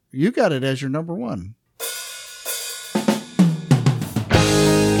you got it as your number one.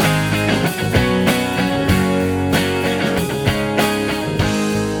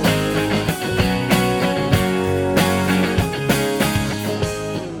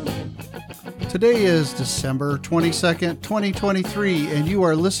 Today is December 22nd, 2023, and you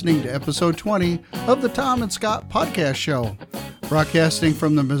are listening to episode 20 of the Tom and Scott Podcast Show, broadcasting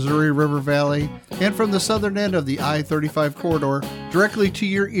from the Missouri River Valley and from the southern end of the I-35 corridor, directly to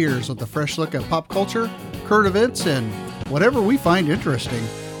your ears with a fresh look at pop culture, current events, and whatever we find interesting.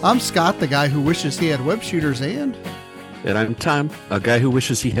 I'm Scott, the guy who wishes he had web shooters, and I'm Tom, a guy who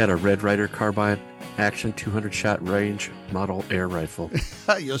wishes he had a Red Ryder carbine action 200-shot range model air rifle.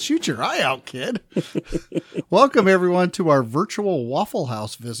 You'll shoot your eye out, kid. Welcome, everyone, to our virtual Waffle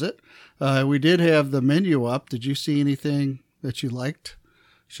House visit. We did have the menu up. Did you see anything that you liked?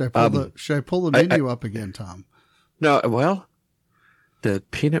 Should I pull the menu up again, Tom? No, well, the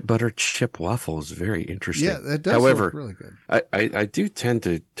peanut butter chip waffle is very interesting. Yeah, that does look really good. I do tend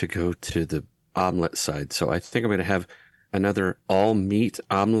to go to the omelet side, so I think I'm going to have another all-meat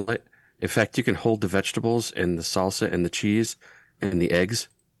omelet. In fact, you can hold the vegetables and the salsa and the cheese and the eggs.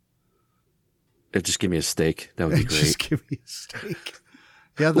 Just give me a steak. That would be great. Just give me a steak.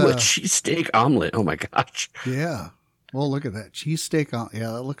 Yeah, a cheese steak omelet. Oh my gosh. Yeah. Well, look at that cheese steak. Yeah,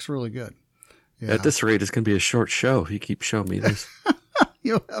 that looks really good. Yeah. At this rate, it's going to be a short show. You keep showing me this.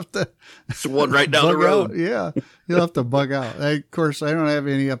 You'll have to. It's one right down the road. Out. Yeah, you'll have to bug out. Of course, I don't have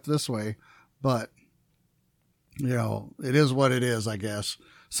any up this way, but it is what it is, I guess.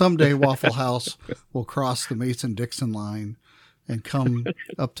 Someday Waffle House will cross the Mason-Dixon line and come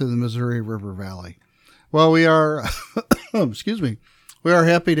up to the Missouri River Valley. Well, we are, excuse me, we are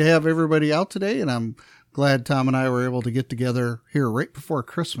happy to have everybody out today, and I'm glad Tom and I were able to get together here right before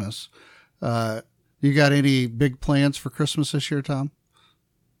Christmas. You got any big plans for Christmas this year, Tom?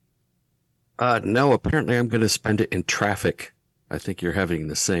 No, apparently I'm going to spend it in traffic. I think you're having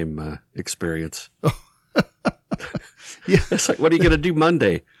the same experience. Yeah. It's like, what are you going to do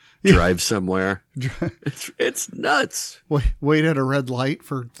Monday? Drive somewhere. It's nuts. Wait at a red light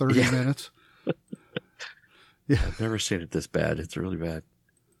for 30 minutes. Yeah. I've never seen it this bad. It's really bad.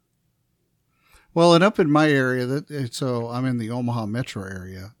 Well, and up in my area, so I'm in the Omaha metro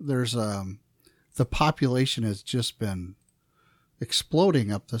area, there's the population has just been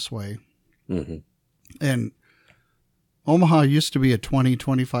exploding up this way. Mm-hmm. And Omaha used to be a 20,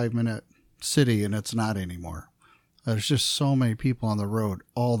 25 minute city, and it's not anymore. There's just so many people on the road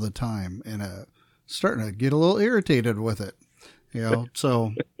all the time, and starting to get a little irritated with it.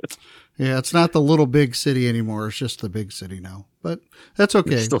 So yeah, it's not the little big city anymore. It's just the big city now, but that's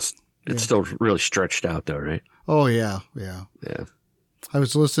okay. It's still really stretched out though, right? Oh yeah. I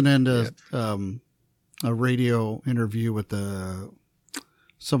was listening to a radio interview with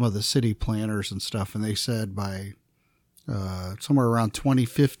some of the city planners and stuff, and they said by somewhere around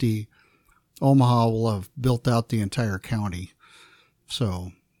 2050, Omaha will have built out the entire county.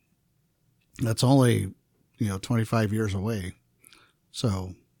 So that's only, 25 years away.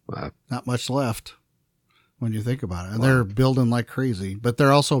 So not much left when you think about it. And they're building like crazy, but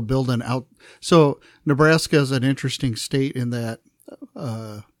they're also building out. So Nebraska is an interesting state in that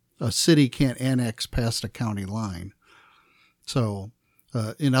a city can't annex past a county line. So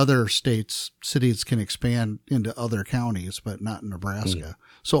in other states, cities can expand into other counties, but not in Nebraska.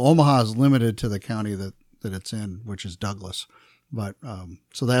 So Omaha is limited to the county that it's in, which is Douglas. But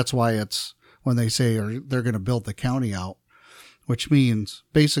so that's why it's when they say they're going to build the county out, which means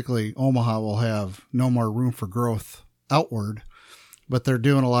basically Omaha will have no more room for growth outward. But they're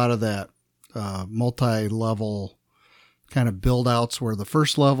doing a lot of that multi-level kind of build outs where the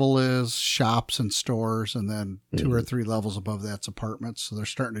first level is shops and stores, and then 2 or 3 levels above that's apartments. So they're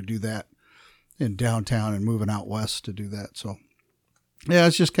starting to do that in downtown and moving out west to do that. So yeah,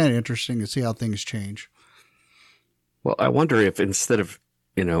 it's just kind of interesting to see how things change. Well, I wonder if instead of,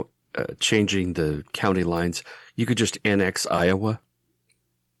 changing the county lines, you could just annex Iowa,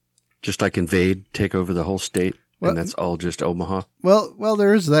 just like invade, take over the whole state, and that's all just Omaha. Well,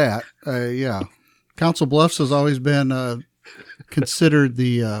 there is that. Yeah. Council Bluffs has always been considered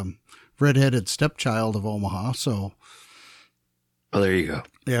the redheaded stepchild of Omaha. So, there you go.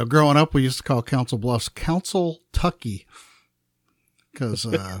 Yeah, growing up, we used to call Council Bluffs Council-Tucky because,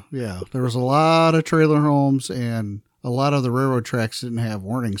 there was a lot of trailer homes, and a lot of the railroad tracks didn't have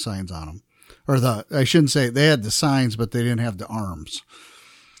warning signs on them. Or I shouldn't say they had the signs, but they didn't have the arms.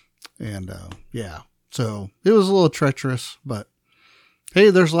 And, so it was a little treacherous, but hey,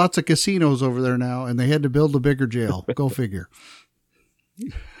 there's lots of casinos over there now, and they had to build a bigger jail. Go figure.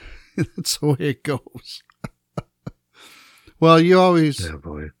 That's the way it goes. Well, you always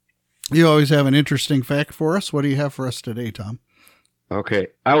You always have an interesting fact for us. What do you have for us today, Tom? Okay.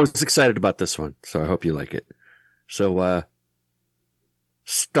 I was excited about this one, so I hope you like it. So,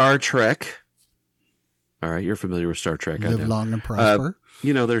 Star Trek. All right, you're familiar with Star Trek. Live long and prosper.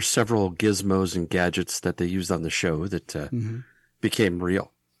 There's several gizmos and gadgets that they used on the show that became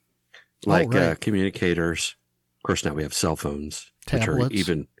real. Like communicators. Of course, now we have cell phones, tablets, which are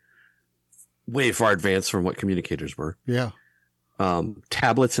even way far advanced from what communicators were. Yeah.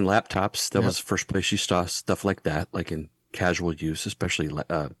 Tablets and laptops. That was the first place you saw stuff like that, like in casual use, especially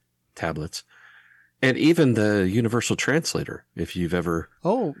tablets. And even the Universal Translator, if you've ever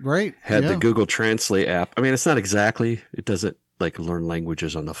had the Google Translate app. I mean, it's not exactly, it doesn't like learn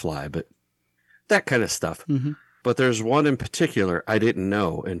languages on the fly, but that kind of stuff. Mm-hmm. But there's one in particular I didn't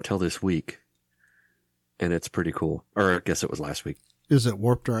know until this week. And it's pretty cool. Or I guess it was last week. Is it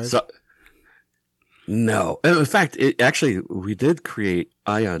Warp Drive? No. In fact, we did create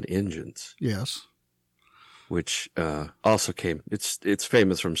ion engines. Yes. Which also came. It's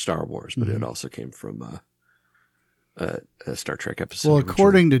famous from Star Wars, but it also came from a Star Trek episode. Well,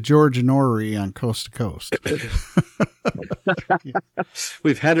 according to George Norrie on Coast to Coast,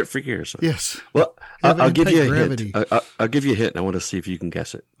 we've had it for years. Yes. Well, I'll give you a hint. I'll give you a hint, and I want to see if you can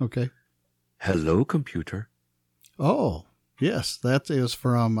guess it. Okay. Hello, computer. Oh, yes, that is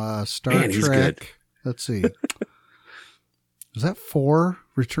from Star Trek. He's good. Let's see. Is that 4?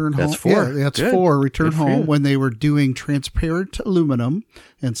 Return Home? That's 4. Yeah, that's good. 4. Return good Home, when they were doing transparent aluminum,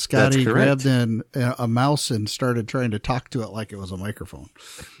 and Scotty grabbed a mouse and started trying to talk to it like it was a microphone.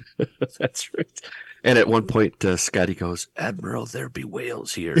 That's right. And at one point, Scotty goes, "Admiral, there be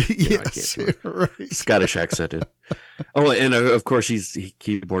whales here." Yes, right. Scottish accent. Oh, and of course, he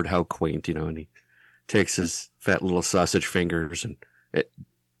keyboard how quaint, and he takes his fat little sausage fingers and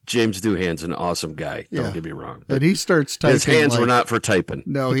James Doohan's an awesome guy. Don't get me wrong. And he starts typing. His hands were not for typing.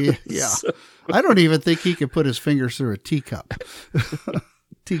 No, I don't even think he could put his fingers through a teacup.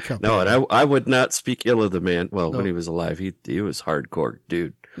 No, and I would not speak ill of the man. Well, when he was alive, he was hardcore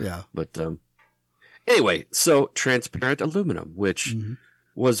dude. Yeah. But anyway, so transparent aluminum, which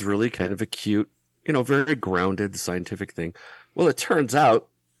was really kind of a cute, very grounded scientific thing. Well, it turns out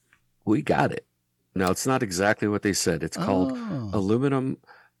we got it. Now, it's not exactly what they said. It's called aluminum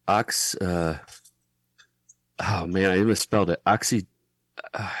oh man, I misspelled it.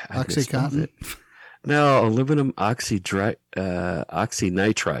 Oxycontin? No, aluminum oxynitride.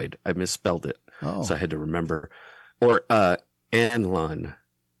 I misspelled it. So I had to remember. Or Anlon,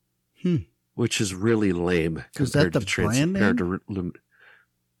 which is really lame. Is that the brand name?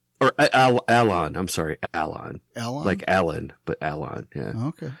 Or Alon. I'm sorry, Alon. Alon? Like Alan, but Alon. Yeah.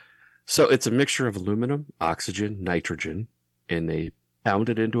 Okay. So it's a mixture of aluminum, oxygen, nitrogen, and they pound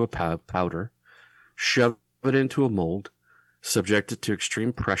it into a powder, shove it into a mold, subject it to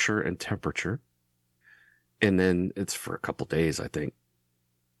extreme pressure and temperature, and then it's for a couple days, I think.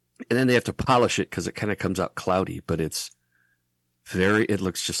 And then they have to polish it because it kind of comes out cloudy, but it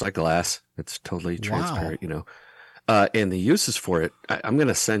looks just like glass. It's totally transparent, and the uses for it, I'm going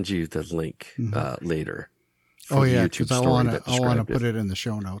to send you the link later. Oh, yeah, because I want to put it in the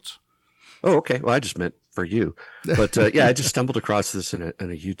show notes. Oh, okay. Well, I just meant for you. But I just stumbled across this in a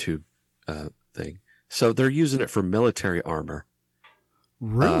YouTube thing. So they're using it for military armor.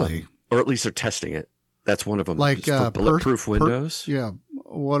 Really? Or at least they're testing it. That's one of them. Like for bulletproof windows. Yeah.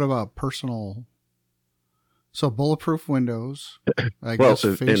 What about personal? So bulletproof windows. I guess.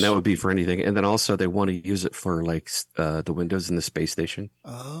 And that would be for anything. And then also they want to use it for like the windows in the space station.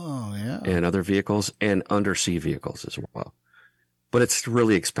 Oh, yeah. And other vehicles and undersea vehicles as well. But it's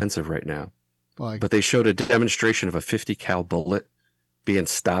really expensive right now. But they showed a demonstration of a 50 cal bullet being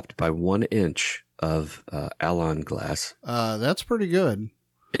stopped by 1 inch of Alon glass. That's pretty good.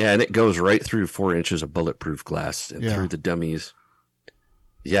 Yeah, and it goes right through 4 inches of bulletproof glass and through the dummies.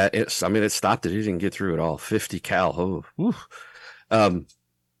 Yeah, it stopped it. It didn't get through it all. 50 cal.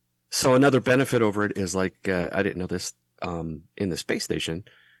 So another benefit over it is like, I didn't know this, in the space station,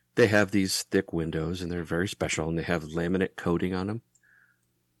 they have these thick windows and they're very special and they have laminate coating on them.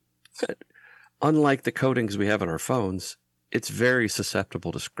 But unlike the coatings we have on our phones, it's very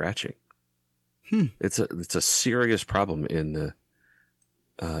susceptible to scratching. It's a serious problem in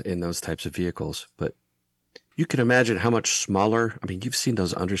those types of vehicles. But you can imagine how much smaller. I mean, you've seen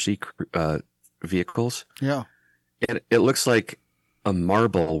those undersea vehicles. Yeah. And it looks like a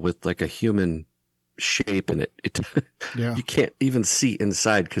marble with like a human shape in it. You can't even see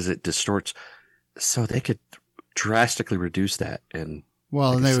inside because it distorts. So they could drastically reduce that. And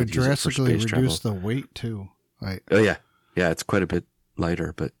and they would drastically reduce the weight too. Right. Oh yeah. Yeah. It's quite a bit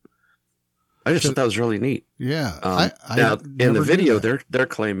lighter, but I just thought that was really neat. Yeah. Now in the video, they're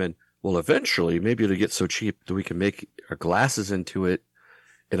claiming well, eventually, maybe it'll get so cheap that we can make our glasses into it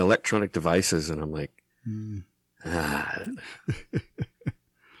and electronic devices. And I'm like,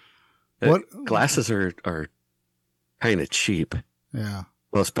 What glasses are kind of cheap. Yeah.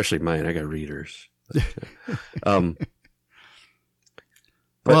 Well, especially mine. I got readers.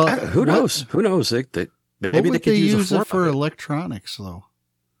 But who knows? Who knows? Maybe what would they could use it for it. electronics, though?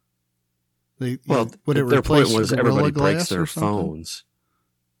 Would it their point was everybody breaks their phones,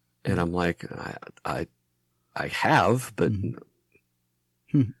 and I'm like, I have, but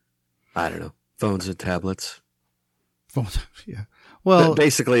I don't know, phones and tablets. Yeah. Well, but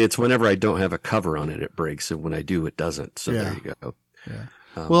basically, it's whenever I don't have a cover on it, it breaks, and when I do, it doesn't. So there you go. Yeah.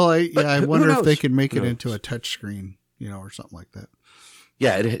 I wonder if they could make it into a touch screen, or something like that.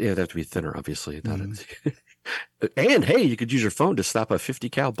 Yeah, it'd have to be thinner, obviously. And hey, you could use your phone to stop a 50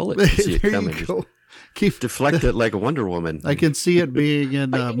 cal bullet. See it coming. Deflect it like a Wonder Woman. I can see it being in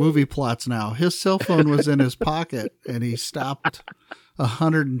movie plots now. His cell phone was in his pocket, and he stopped a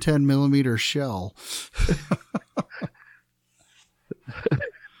 110 millimeter shell.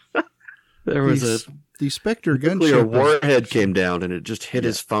 There was the Spectre gunship warhead came down, and it just hit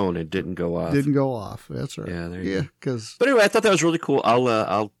his phone and didn't go off. That's right. Yeah, there you go. But anyway, I thought that was really cool.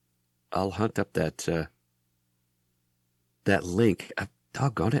 I'll hunt up that link.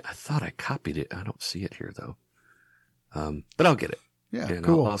 Doggone it! I thought I copied it. I don't see it here though. But I'll get it. Yeah, and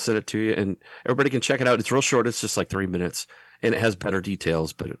cool. I'll send it to you, and everybody can check it out. It's real short. It's just like 3 minutes, and it has better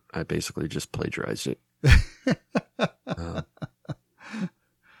details. But I basically just plagiarized it.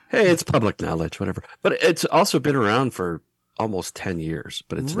 Hey, it's public knowledge, whatever. But it's also been around for almost 10 years,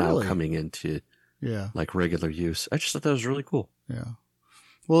 but it's now coming into like regular use. I just thought that was really cool. Yeah.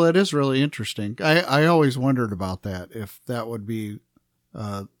 Well, it is really interesting. I always wondered about that, if that would be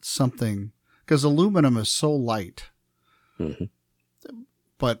something, because aluminum is so light,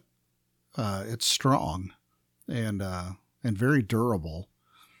 but it's strong and very durable.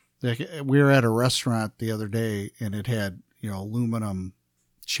 We were at a restaurant the other day, and it had, aluminum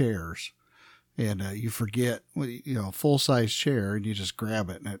chairs, and you forget, full-size chair, and you just grab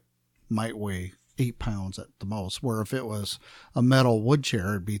it, and it might weigh 8 pounds at the most, where if it was a metal wood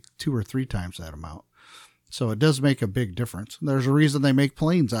chair, it'd be 2 or 3 times that amount. So it does make a big difference. There's a reason they make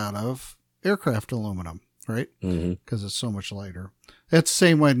planes out of aircraft aluminum, right? Because it's so much lighter. That's the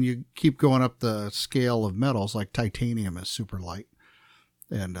same when you keep going up the scale of metals, like titanium is super light,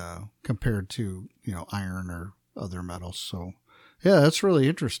 and compared to, iron or other metals. So yeah, that's really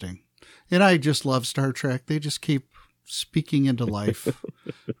interesting. And I just love Star Trek. They just keep speaking into life,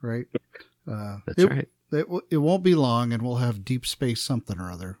 right? That's right. It won't be long, and we'll have deep space something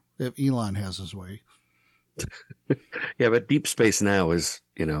or other, if Elon has his way. Yeah, but deep space now is,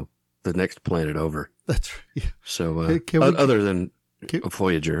 the next planet over. That's right. Yeah. So other than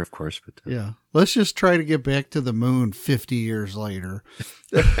Voyager, of course. But yeah, let's just try to get back to the moon 50 years later.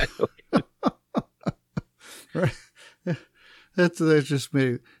 Right. That's just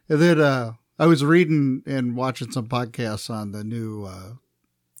me. And then I was reading and watching some podcasts on the new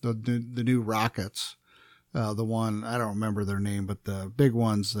the new rockets. The one, I don't remember their name, but the big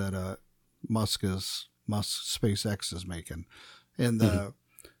ones that Musk SpaceX is making. And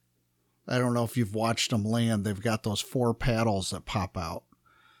I don't know if you've watched them land. They've got those 4 paddles that pop out,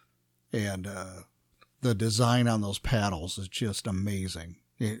 and the design on those paddles is just amazing.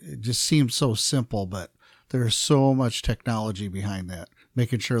 It just seems so simple, but there's so much technology behind that,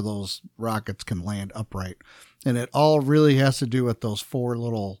 making sure those rockets can land upright. And it all really has to do with those 4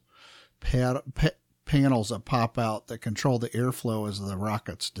 little panels that pop out that control the airflow as the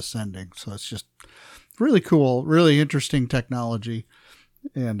rocket's descending. So it's just really cool, really interesting technology.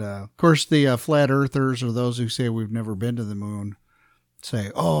 And of course, the flat earthers, or those who say we've never been to the moon,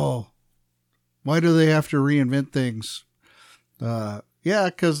 say, oh, why do they have to reinvent things? Yeah,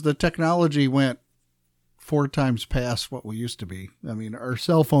 because the technology went 4 times past what we used to be. I mean, our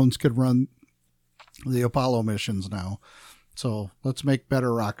cell phones could run the Apollo missions now. So let's make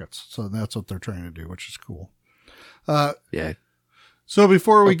better rockets. So that's what they're trying to do, which is cool. Yeah. So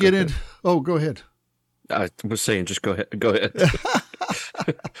before we get in, go ahead. I was saying, just go ahead. Go ahead.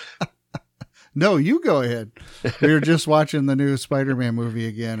 No, you go ahead. We were just watching the new Spider-Man movie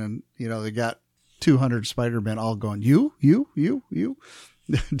again, and they got 200 Spider-Men all going, you,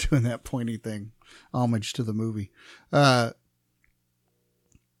 doing that pointy thing, homage to the movie. Let's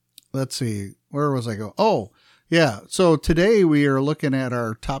see, where was I going? Oh, yeah. So today we are looking at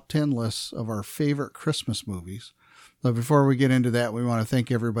our top 10 lists of our favorite Christmas movies. But before we get into that, we want to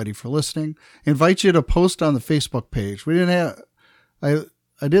thank everybody for listening. Invite you to post on the Facebook page. We didn't have,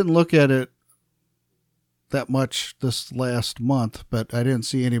 I didn't look at it that much this last month, but I didn't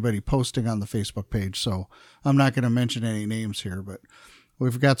see anybody posting on the Facebook page, so I'm not going to mention any names here, but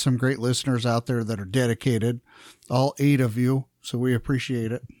we've got some great listeners out there that are dedicated, all 8 of you, so we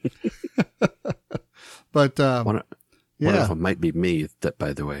appreciate it. But one of them might be me, that,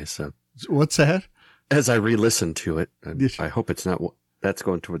 by the way. So what's that? As I re-listen to it, I hope it's not that's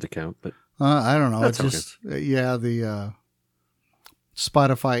going toward the count, but I don't know. That's It just the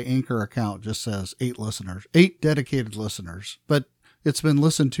Spotify Anchor account just says 8 listeners, 8 dedicated listeners, but it's been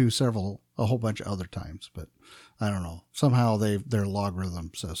listened to a whole bunch of other times, but I don't know. Somehow their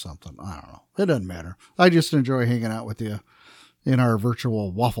logarithm says something. I don't know. It doesn't matter. I just enjoy hanging out with you in our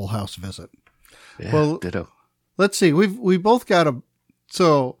virtual Waffle House visit. Yeah, well, ditto. Let's see. We both got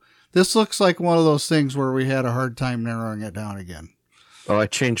so this looks like one of those things where we had a hard time narrowing it down again. Oh, I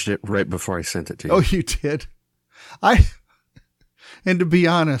changed it right before I sent it to you. Oh, you did? And to be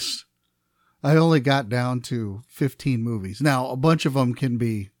honest, I only got down to 15 movies. Now, a bunch of them can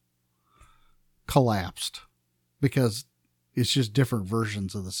be collapsed because it's just different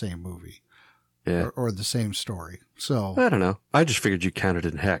versions of the same movie. Yeah. Or the same story. So I don't know. I just figured you counted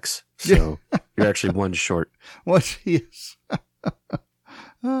in hex. So you're actually one short. What is?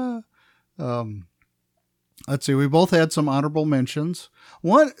 Let's see. We both had some honorable mentions.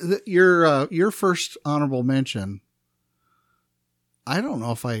 Your first honorable mention. I don't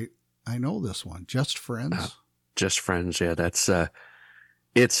know if I know this one. Just Friends. Just Friends. Yeah, that's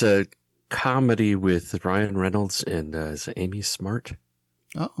it's a comedy with Ryan Reynolds and is it Amy Smart.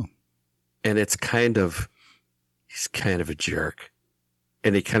 Oh, and he's kind of a jerk,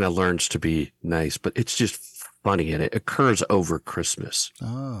 and he kind of learns to be nice, but it's just funny, and it occurs over Christmas.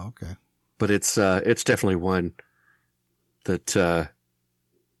 Oh, okay. But it's definitely one that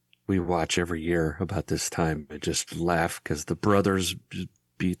we watch every year about this time and just laugh because the brothers just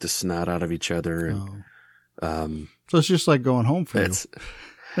beat the snot out of each other. And, so it's just like going home for you.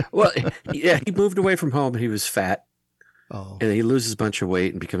 Well, yeah, he moved away from home. He was fat. Oh. And he loses a bunch of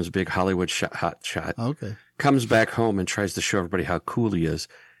weight and becomes a big Hollywood hot shot. Okay. Comes back home and tries to show everybody how cool he is.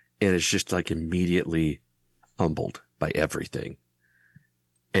 And is just like immediately humbled by everything.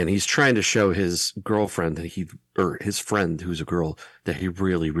 And he's trying to show his girlfriend or his friend who's a girl that he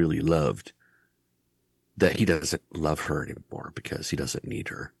really, really loved, that he doesn't love her anymore because he doesn't need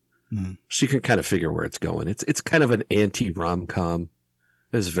her. Mm. So you can kind of figure where it's going. It's kind of an anti-rom-com.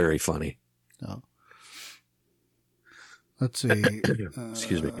 It's very funny. Oh. Let's see.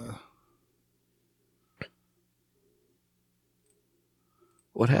 Excuse me.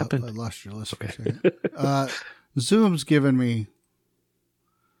 What happened? I lost your list. Okay. Zoom's given me.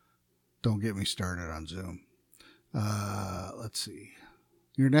 Don't get me started on Zoom. Let's see.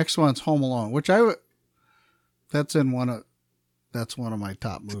 Your next one's Home Alone, which that's one of my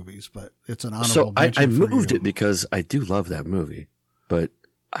top movies, but it's an honorable mention. So I moved it because I do love that movie, but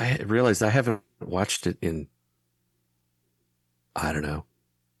I realized I haven't watched it in, I don't know,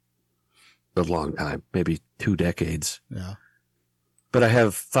 a long time, maybe 2 decades. Yeah. But I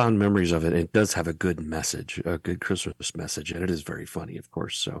have fond memories of it. And it does have a good message, a good Christmas message, and it is very funny, of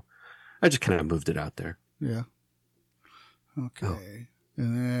course. So I just kind of moved it out there. Yeah. Okay. Oh.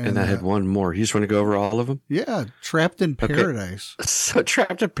 And I had one more. You just want to go over all of them? Yeah. Trapped in Paradise. Okay. So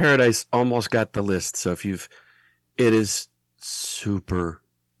Trapped in Paradise almost got the list. So it is super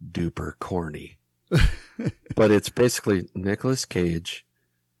duper corny, but it's basically Nicolas Cage,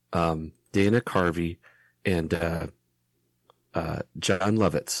 Dana Carvey, and John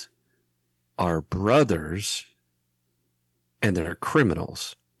Lovitz are brothers, and they're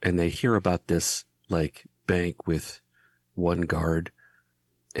criminals, and they hear about this like bank with one guard,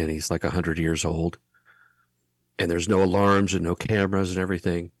 and he's like 100 years old, and there's no alarms and no cameras and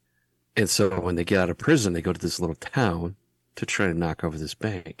everything. And so when they get out of prison, they go to this little town to try to knock over this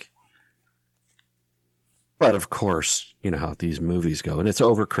bank. But of course, you know how these movies go, and it's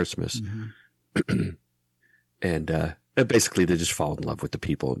over Christmas. Mm-hmm. And basically they just fall in love with the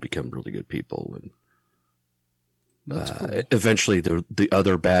people and become really good people. And cool. Eventually the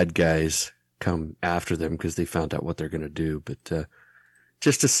other bad guys come after them because they found out what they're going to do. But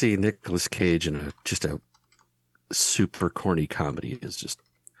just to see Nicolas Cage in a super corny comedy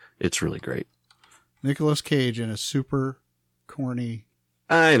it's really great. Nicolas Cage in a super corny.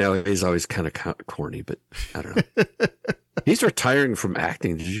 I know he's always kind of corny, but I don't know. He's retiring from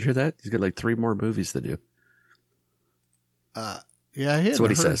acting. Did you hear that? He's got like 3 more movies to do. Yeah, I hadn't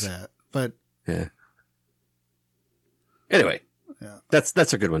heard that, but yeah. Anyway, yeah,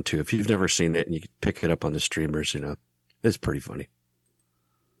 that's a good one too. If you've never seen it and you can pick it up on the streamers, it's pretty funny.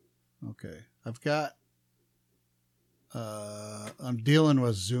 Okay, I've got. I'm dealing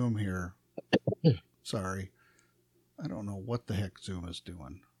with Zoom here. Sorry. I don't know what the heck Zoom is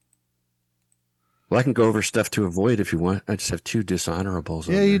doing. Well, I can go over stuff to avoid if you want. I just have 2 dishonorables.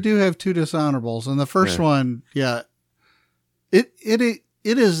 Yeah, you do have 2 dishonorables. And the first one, it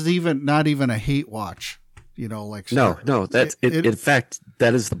is even not even a hate watch. Like no, that's it. In fact,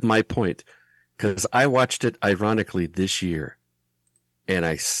 that is my point, because I watched it ironically this year, and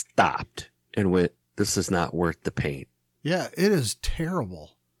I stopped and went, "This is not worth the pain." Yeah, it is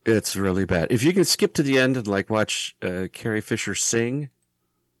terrible. It's really bad. If you can skip to the end and like watch Carrie Fisher sing,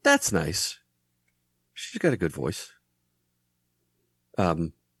 that's nice. She's got a good voice.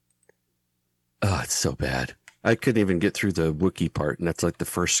 It's so bad. I couldn't even get through the Wookiee part, and that's like the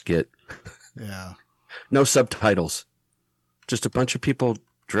first skit. Yeah. No subtitles. Just a bunch of people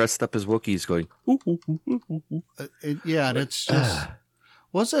dressed up as Wookiees going, ooh, ooh, ooh, ooh, ooh. And it's just,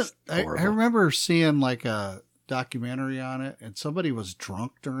 I remember seeing like a documentary on it, and somebody was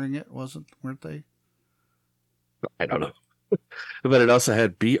drunk during it, weren't they? I don't know. But it also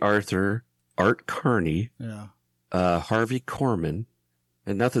had B. Arthur, Art Carney, Harvey Korman,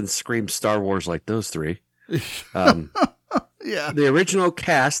 and nothing screams Star Wars like those 3. Yeah. The original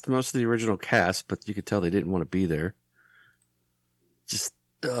cast, most of the original cast, but you could tell they didn't want to be there. Just,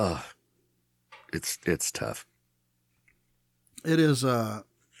 it's tough. It is,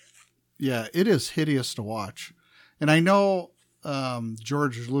 it is hideous to watch. And I know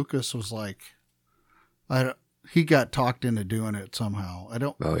George Lucas was like, he got talked into doing it somehow. I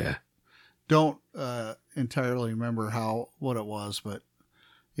don't. Oh yeah. Don't entirely remember what it was, but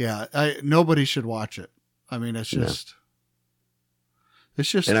yeah, nobody should watch it. I mean, it's just.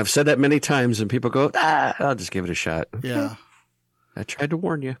 And I've said that many times, and people go, I'll just give it a shot. Yeah. I tried to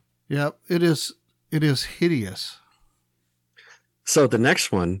warn you. Yeah, it is hideous. So the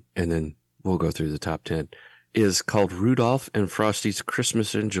next one, and then we'll go through the top 10, is called Rudolph and Frosty's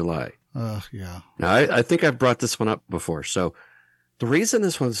Christmas in July. Yeah. Now, I think I've brought this one up before. So the reason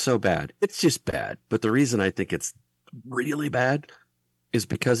this one's so bad, it's just bad. But the reason I think it's really bad is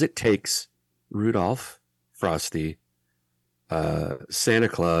because it takes Rudolph, Frosty, Santa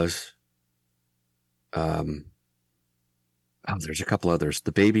Claus, there's a couple others.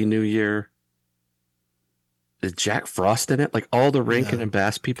 The Baby New Year. Is Jack Frost in it? Like all the Rankin and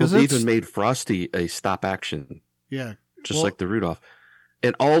Bass people. They even made Frosty a stop action. Yeah. Just like the Rudolph.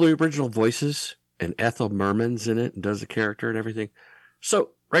 And all the original voices, and Ethel Merman's in it and does the character and everything.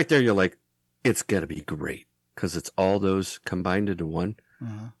 So right there, you're like, it's going to be great because it's all those combined into one.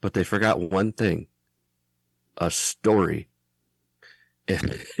 Uh-huh. But they forgot one thing, a story.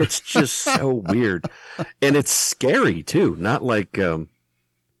 It's just so weird. And it's scary too. Not like,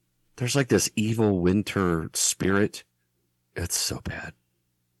 there's like this evil winter spirit. It's so bad.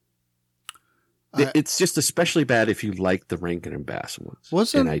 It's just especially bad if you like the Rankin and Bass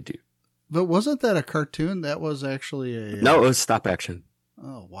ones. And I do. But wasn't that a cartoon? That was actually a... No, it was stop action.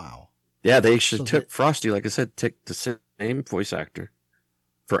 Oh, wow. Yeah, they actually took Frosty, like I said, took the same voice actor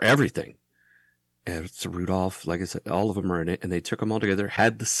for everything. And it's Rudolph, like I said, all of them are in it, and they took them all together,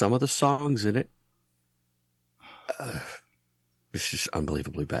 had some of the songs in it. It's just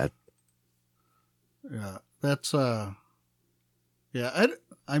unbelievably bad. Yeah, that's yeah.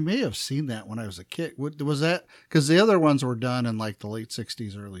 I may have seen that when I was a kid. Was that because the other ones were done in like the late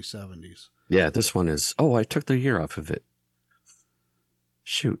 '60s, early '70s? Yeah, this one is. Oh, I took the year off of it.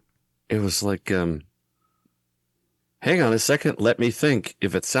 Shoot, it was like. Hang on a second. Let me think.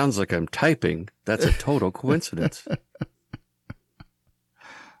 If it sounds like I'm typing, that's a total coincidence.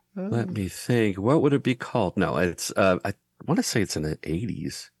 Let me think. What would it be called? No, it's. I want to say it's in the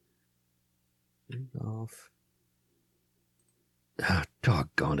 '80s. Rudolph. Oh,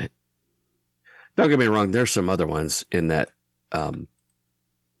 doggone it. Don't get me wrong. There's some other ones in that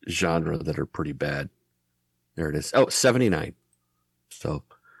genre that are pretty bad. There it is. Oh, 79. So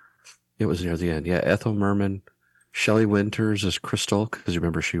it was near the end. Yeah, Ethel Merman. Shelley Winters as Crystal, because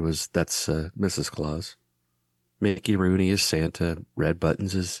remember that's Mrs. Claus. Mickey Rooney is Santa. Red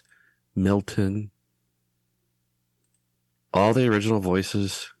Buttons is Milton. All the original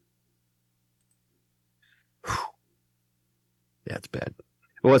voices. Whew. Yeah, it's bad.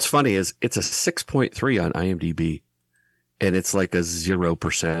 Well, what's funny is it's a 6.3 on IMDb, and it's like a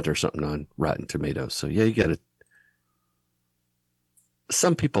 0% or something on Rotten Tomatoes. So yeah, you got it.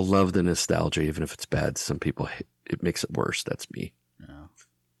 Some people love the nostalgia, even if it's bad. Some people, it makes it worse. That's me. Yeah.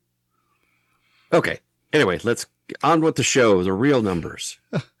 Okay. Anyway, let's get on with the show, the real numbers.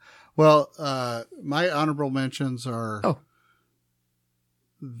 Well, my honorable mentions are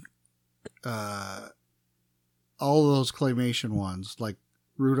all of those claymation ones, like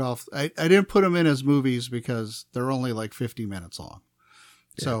Rudolph. I didn't put them in as movies because they're only like 50 minutes long.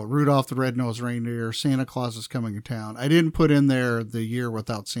 So Rudolph the Red-Nosed Reindeer, Santa Claus is Coming to Town. I didn't put in there The Year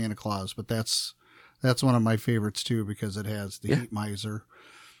Without Santa Claus, but that's one of my favorites too because it has the Heat Miser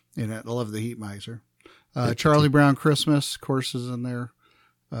in it. I love the Heat Miser. Charlie Brown Christmas, of course, is in there.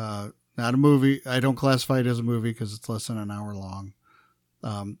 Not a movie. I don't classify it as a movie because it's less than an hour long.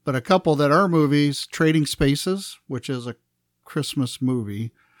 But a couple that are movies, Trading Spaces, which is a Christmas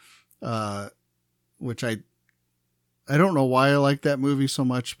movie, which I don't know why I like that movie so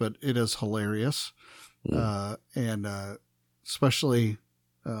much, but it is hilarious. And especially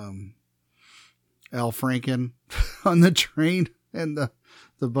Al Franken on the train and the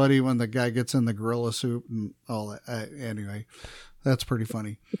buddy when the guy gets in the gorilla suit and all that. Anyway, that's pretty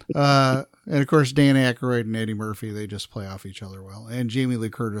funny. And of course, Dan Aykroyd and Eddie Murphy, they just play off each other well. And Jamie Lee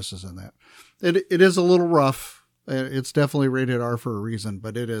Curtis is in that. It is a little rough. It's definitely rated R for a reason,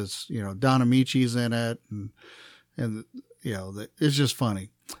 but it is, Don Amici's in it and it's just funny.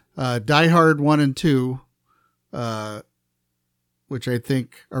 Die Hard 1 and 2, which I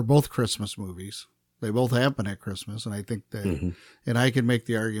think are both Christmas movies. They both happen at Christmas, and I think that, and I can make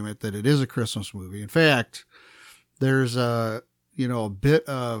the argument that it is a Christmas movie. In fact, there's a bit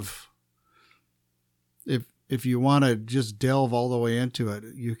of, if you want to just delve all the way into it,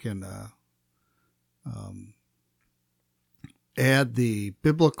 you can add the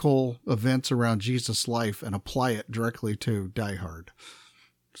biblical events around Jesus' life and apply it directly to Die Hard,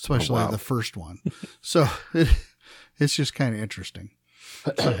 especially the first one. So it's just kind of interesting.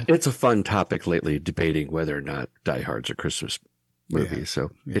 It's a fun topic lately, debating whether or not Die Hard's a Christmas movie.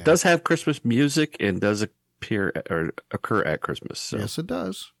 It does have Christmas music and does appear or occur at Christmas. So. Yes, it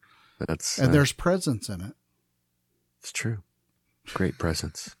does. And there's presents in it. It's true. Great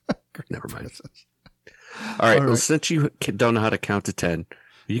presents. Never mind. Presents. All right. Well, since you don't know how to count to 10,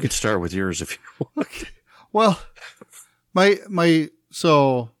 you could start with yours if you want. Well, the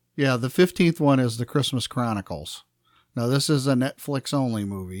 15th one is the Christmas Chronicles. Now, this is a Netflix only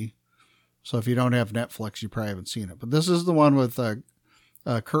movie. So if you don't have Netflix, you probably haven't seen it. But this is the one with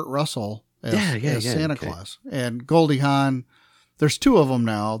Kurt Russell as Santa Claus. And Goldie Hawn. There's 2 of them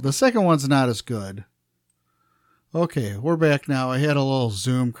now. The second one's not as good. Okay, we're back now. I had a little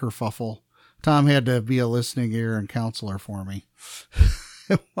Zoom kerfuffle. Tom had to be a listening ear and counselor for me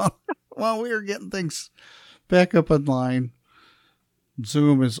while we were getting things back up in line.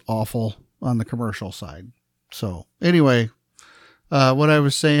 Zoom is awful on the commercial side. So anyway, what I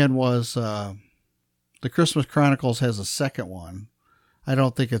was saying was the Christmas Chronicles has a second one. I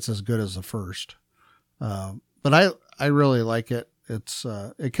don't think it's as good as the first, but I really like it.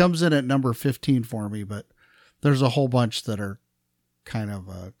 It comes in at number 15 for me, but there's a whole bunch that are kind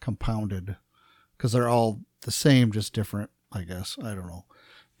of compounded because they're all the same, just different, I guess. I don't know.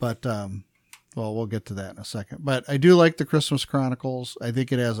 But, we'll get to that in a second. But I do like the Christmas Chronicles. I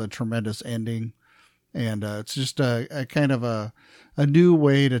think it has a tremendous ending. And it's just a kind of a new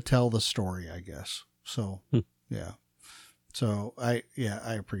way to tell the story, I guess. So, yeah. So, I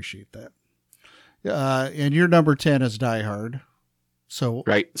appreciate that. And your number 10 is Die Hard. So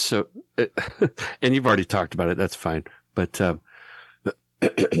right. So, and you've already talked about it. That's fine. But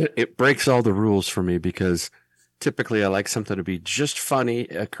it breaks all the rules for me because typically I like something to be just funny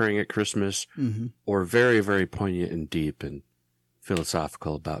occurring at Christmas or very, very poignant and deep and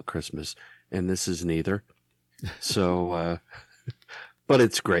philosophical about Christmas. And this is neither. So, but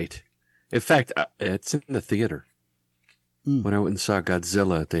it's great. In fact, it's in the theater. When I went and saw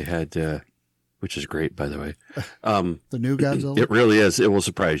Godzilla, they had, which is great, by the way. The new Godzilla? It really is. It will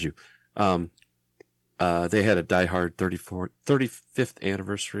surprise you. They had a Die Hard 35th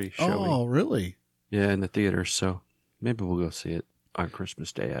anniversary showing. Oh, really? Yeah, in the theater. So maybe we'll go see it on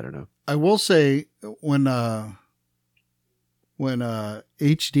Christmas Day. I don't know. I will say when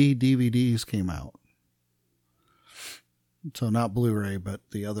HD DVDs came out, so not Blu-ray, but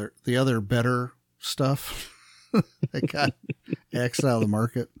the other better stuff, they got axed out of the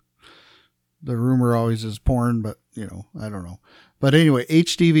market. The rumor always is porn, but I don't know. But anyway,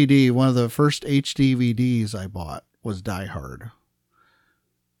 HDVD, one of the first HDVDs I bought was Die Hard.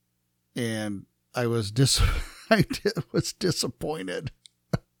 And I was disappointed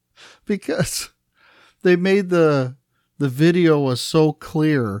because they made the video was so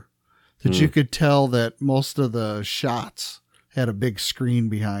clear that you could tell that most of the shots had a big screen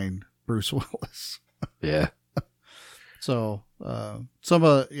behind Bruce Willis. Yeah. So some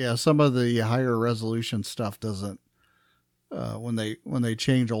of the higher resolution stuff doesn't when they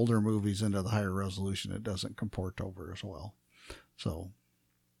change older movies into the higher resolution, it doesn't comport over as well. So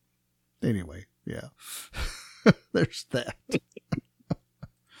anyway, yeah. There's that.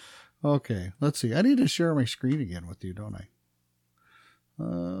 Okay, let's see. I need to share my screen again with you, don't I?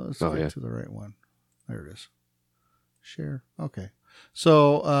 Let's get to the right one. There it is. Share. Okay.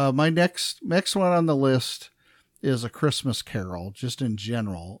 So my next one on the list is A Christmas Carol, just in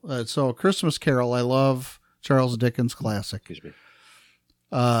general. So A Christmas Carol, I love Charles Dickens classic. Excuse me.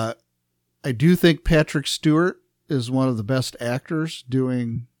 I do think Patrick Stewart is one of the best actors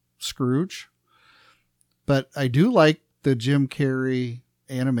doing Scrooge, but I do like the Jim Carrey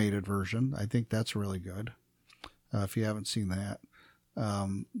animated version. I think that's really good. If you haven't seen that.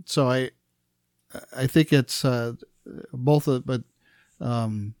 So I think it's both of, but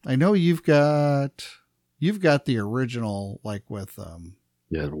I know you've got the original, like with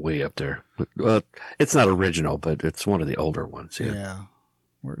yeah, way up there. Well, it's not original, but it's one of the older ones. Yeah.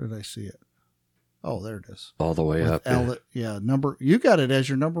 Where did I see it? Oh, there it is. All the way up. You got it as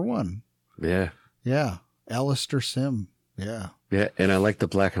your number one. Yeah. Yeah. Alistair Sim. Yeah. Yeah, and I like the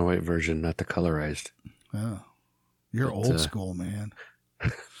black and white version, not the colorized. Oh, you're old school, man.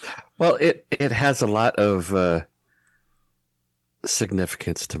 Well, it has a lot of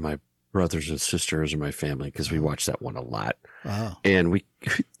significance to my brothers and sisters and my family because we watched that one a lot. Wow. And we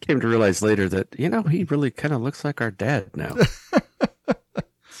came to realize later that, he really kind of looks like our dad now.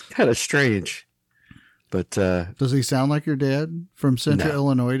 It's kind of strange. But does he sound like your dad from Central No.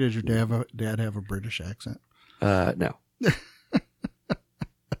 Illinois? Does your dad have a British accent? No.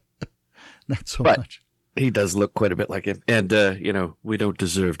 Not so But much. he does look quite a bit like him. And, we don't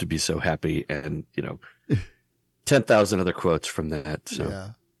deserve to be so happy. And, 10,000 other quotes from that. So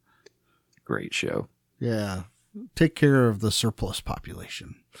Yeah. great show. Yeah. Take care of the surplus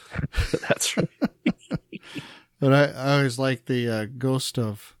population. That's right. But I always like the ghost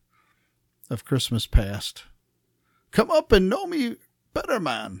of Christmas Past. Come up and know me better,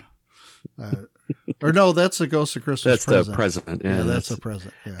 man. Or no, that's the ghost of Christmas That's Present. the present. Yeah, that's the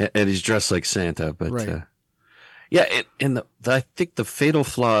present. Yeah. And he's dressed like Santa. But Right. I think the fatal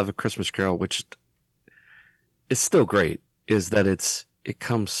flaw of A Christmas Carol, which is still great, is that it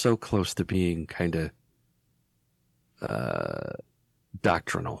comes so close to being kind of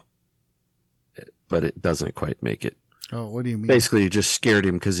doctrinal, but it doesn't quite make it. Oh, what do you mean? Basically, you just scared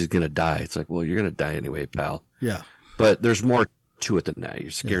him because he's going to die. It's like, well, you're going to die anyway, pal. Yeah. But there's more to it than that.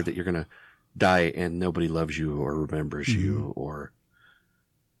 You're scared that you're going to die and nobody loves you or remembers you, or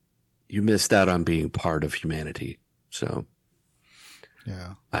you missed out on being part of humanity. So,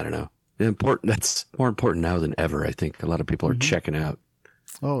 Yeah. I don't know. That's more important now than ever. I think a lot of people are checking out.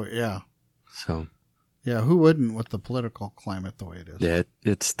 Oh, yeah. So, Yeah. Who wouldn't with the political climate the way it is? yeah,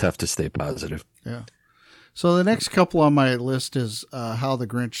 it's tough to stay positive. Yeah. So the next couple on my list is How the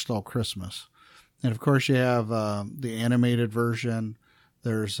Grinch Stole Christmas. And of course you have the animated version.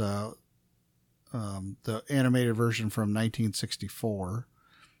 There's the animated version from 1964,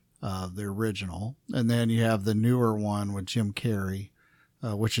 the original. And then you have the newer one with Jim Carrey,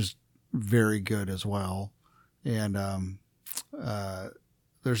 which is very good as well. And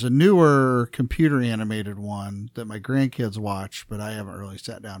there's a newer computer animated one that my grandkids watch, but I haven't really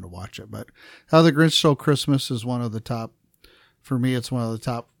sat down to watch it. But How the Grinch Stole Christmas is one of the top, for me, it's one of the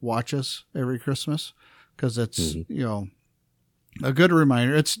top watches every Christmas because it's, a good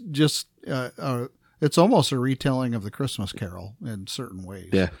reminder. It's just, it's almost a retelling of the Christmas Carol in certain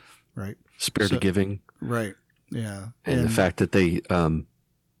ways. Yeah. Right. Spirit of giving. Right. Yeah. And the fact that they,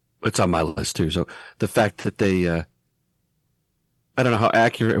 it's on my list too. So the fact that they, I don't know how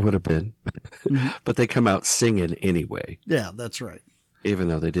accurate it would have been, but they come out singing anyway. Yeah, that's right. Even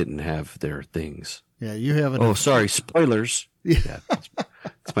though they didn't have their things. Yeah, you have it. Oh, sorry, spoilers. Yeah,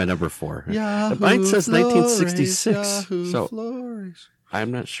 it's my number 4. Yahoo mine says Flores, 1966, Yahoo so Flores.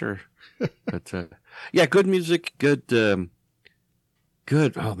 I'm not sure. But yeah, good music, good. Oh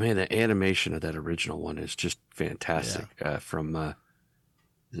man, the animation of that original one is just fantastic. From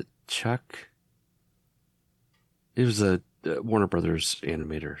is it Chuck? It was a Warner Brothers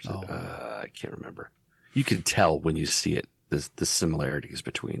animator. I can't remember. You can tell when you see it the similarities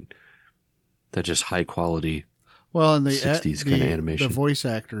between that just high quality. Well, and the 60s kind of animation. The voice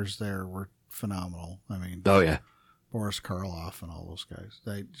actors there were phenomenal. I mean, oh yeah, Boris Karloff and all those guys.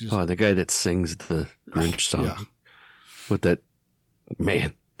 They just the guy that sings the Grinch song with that,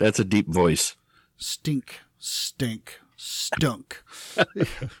 man, that's a deep voice. Stink, stunk.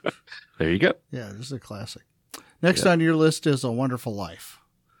 There you go. Yeah, this is a classic. Next on your list is A Wonderful Life.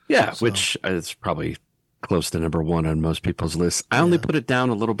 Yeah, which is probably close to number 1 on most people's lists. I only put it down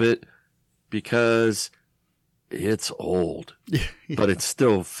a little bit because it's old, but it's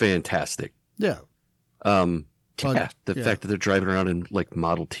still fantastic. Yeah. The fact that they're driving around in like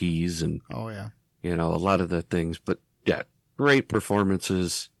Model Ts and a lot of the things, but yeah, great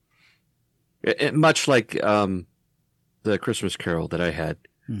performances. Much like the Christmas Carol that I had,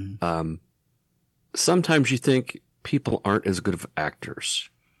 sometimes you think people aren't as good of actors,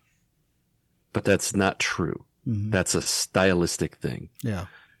 but that's not true. That's a stylistic thing. Yeah.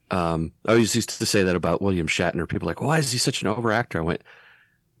 I always used to say that about William Shatner. People are like, why is he such an over actor? I went,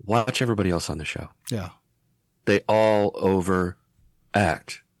 watch everybody else on the show. Yeah. They all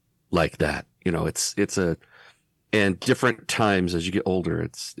overact like that. You know, it's and different times as you get older,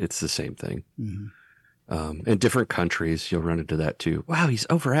 it's the same thing. In different countries, you'll run into that too. Wow, he's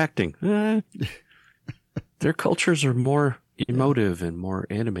overacting. Their cultures are more emotive and more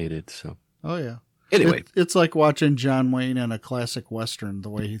animated. So, oh yeah. Anyway, it's like watching John Wayne in a classic Western, the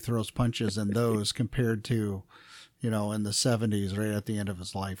way he throws punches in those compared to, you know, in the 70s, right at the end of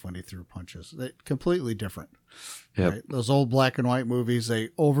his life when he threw punches. Completely different. Yep. Right? Those old black and white movies, they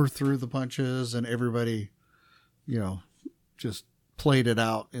overthrew the punches and everybody, you know, just played it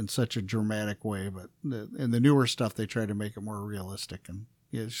out in such a dramatic way. But in the newer stuff, they try to make it more realistic. And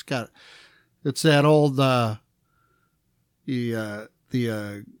you just it's that old,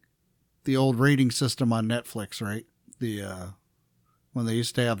 the old rating system on Netflix, right? When they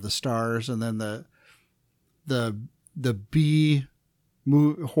used to have the stars, and then the B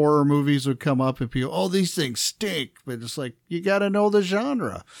horror movies would come up, and people, oh, these things stink. But it's like, you got to know the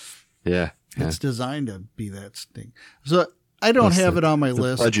genre. Yeah. It's designed to be that stink. So I don't have it on my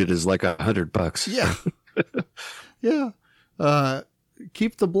list. Budget is like $100. Yeah. Yeah.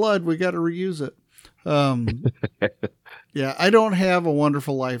 Keep the blood. We got to reuse it. Yeah, I don't have A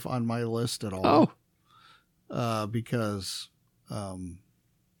Wonderful Life on my list at all. Because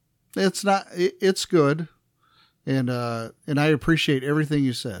it's not. It's good, and I appreciate everything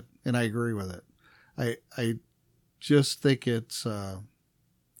you said, and I agree with it. I just think it's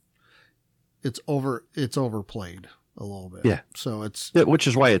overplayed a little bit. Yeah. So which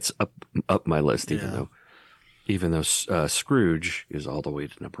is why it's up my list, even though Scrooge is all the way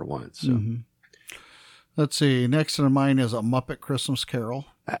to number one. So. Let's see. Next in mine is A Muppet Christmas Carol.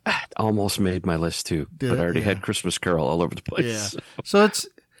 I almost made my list too, but I already had Christmas Carol all over the place. Yeah. So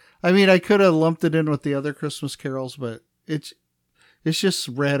I could have lumped it in with the other Christmas carols, but it's just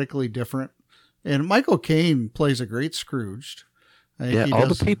radically different. And Michael Caine plays a great Scrooge. All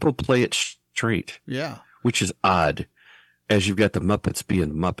the people play it straight. Yeah. Which is odd, as you've got the Muppets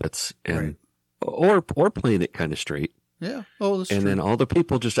being Muppets and or playing it kind of straight. Yeah. Oh, that's true. And then all the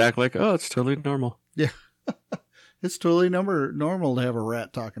people just act like, oh, it's totally normal. Yeah. It's totally normal to have a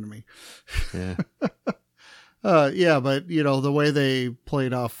rat talking to me. Yeah. Yeah, but you know, the way they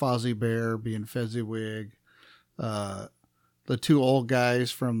played off Fozzie Bear being Fezziwig, the two old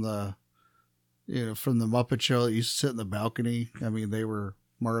guys from the Muppet Show that used to sit in the balcony. I mean, they were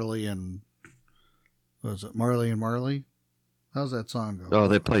Marley and Marley? How's that song go? Oh,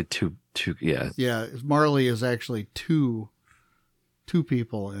 they played two. Yeah. Yeah. Marley is actually two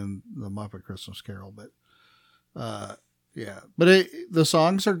people in the Muppet Christmas Carol, but, yeah, but the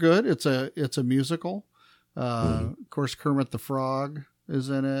songs are good. It's a musical. Of course, Kermit the Frog is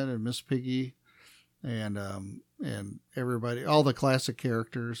in it, and Miss Piggy, and everybody, all the classic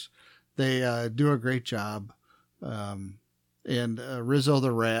characters. They do a great job. And Rizzo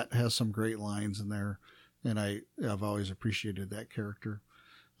the Rat has some great lines in there, and I've always appreciated that character.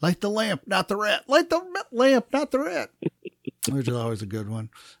 Light the lamp, not the rat. Light the lamp, not the rat. Which is always a good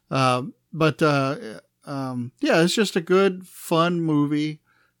one. Yeah, it's just a good, fun movie,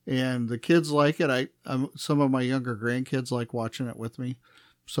 and the kids like it. Some of my younger grandkids like watching it with me.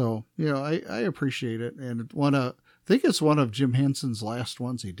 So, you know, I appreciate it. And I think it's one of Jim Henson's last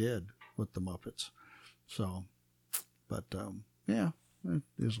ones he did with the Muppets. So, but, yeah, it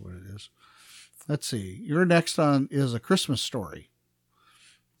is what it is. Let's see. Your next on is A Christmas Story.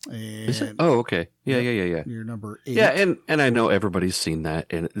 Is it? Oh, okay. Yeah. You're number 8. Yeah, and I know everybody's seen that,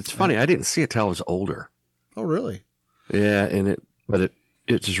 and it's funny. I didn't see it till I was older. Oh, really? Yeah, but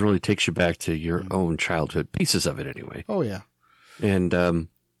it just really takes you back to your own childhood, pieces of it anyway. Oh, yeah. And I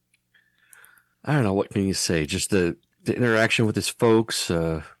don't know, what can you say? Just the interaction with his folks,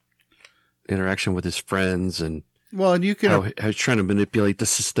 interaction with his friends, and you can how he's trying to manipulate the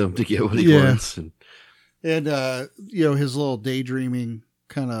system to get what he wants, and you know, his little daydreaming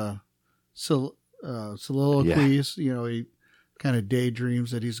kind of soliloquies. You know, he kind of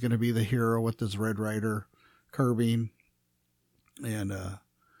daydreams that he's going to be the hero with his Red Ryder carbine, and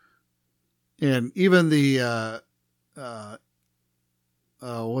even the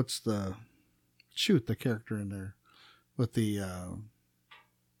what's the character in there with the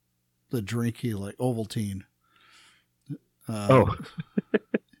drinky, like Ovaltine. And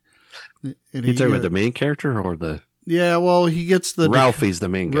you talking about the main character or the? Yeah, well, he gets the Ralphie's the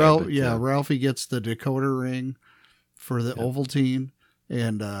main guy. Ralphie gets the decoder ring for the Ovaltine.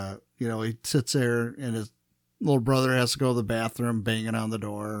 And, he sits there and his little brother has to go to the bathroom, banging on the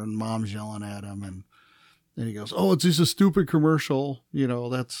door, and mom's yelling at him. And then he goes, "Oh, it's just a stupid commercial."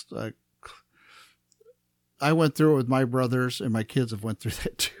 That's like, I went through it with my brothers, and my kids have went through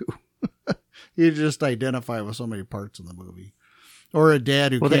that too. You just identify with so many parts in the movie. Or a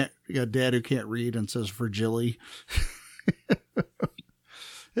dad who can't read and says "fragile."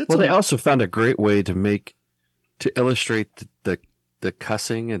 They also found a great way to illustrate the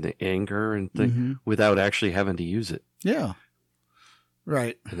cussing and the anger and thing without actually having to use it. Yeah.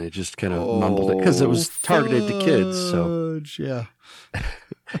 Right. And they just kind of mumbled it because it was targeted to kids. So yeah.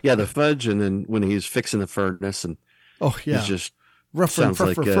 Yeah, the fudge, and then when he's fixing the furnace, and he's just sounds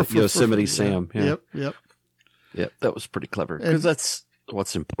like Yosemite Sam. Yeah. Yep. That was pretty clever because that's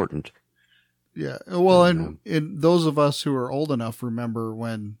what's important. Yeah. Well, and those of us who are old enough remember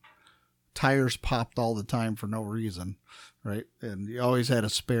when tires popped all the time for no reason, right? And you always had a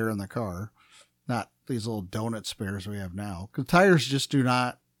spare in the car, not these little donut spares we have now. Because tires just do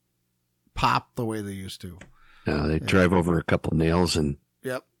not pop the way they used to. No, they drive over a couple nails and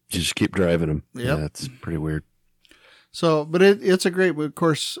you just keep driving them. Yep. Yeah, that's pretty weird. So, but it's a great, of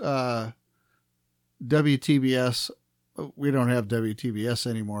course, WTBS. We don't have WTBS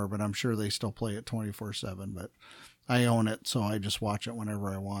anymore, but I'm sure they still play it 24/7. But I own it, so I just watch it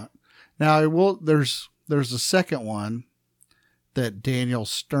whenever I want. Now there's a second one that Daniel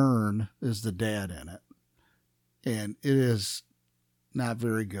Stern is the dad in it, and it is not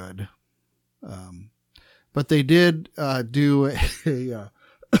very good. But they did do a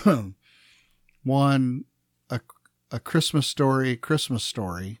Christmas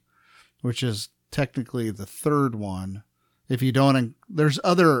Story, which is technically the third one. If you don't, there was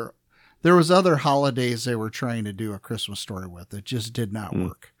other holidays they were trying to do a Christmas Story with. It just did not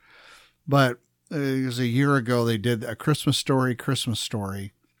work. But it was a year ago they did a Christmas Story,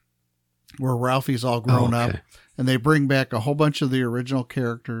 where Ralphie's all grown up, and they bring back a whole bunch of the original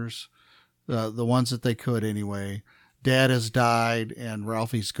characters, the ones that they could anyway. Dad has died, and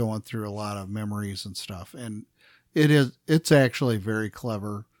Ralphie's going through a lot of memories and stuff. And it's actually very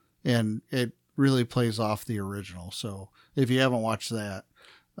clever, and it really plays off the original. So if you haven't watched that,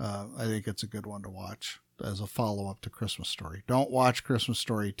 I think it's a good one to watch as a follow-up to Christmas Story. Don't watch Christmas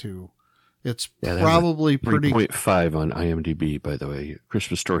Story 2. It's probably pretty 3.5 on IMDb, by the way.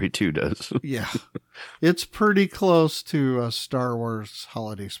 Christmas Story 2 does. Yeah. It's pretty close to a Star Wars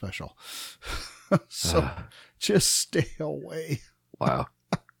holiday special. So just stay away. Wow.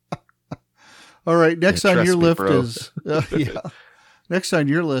 All right, next on your list is next on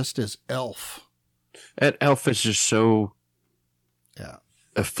your list is Elf. And Elf is just so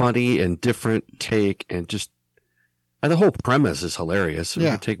a funny and different take, and just the whole premise is hilarious.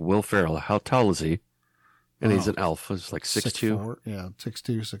 You take Will Ferrell. How tall is he? And he's an elf. He's like 6'2". 6'2",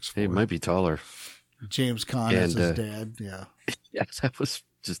 6'4". He might be taller. James Caan is his dad. Yeah. Yes, that was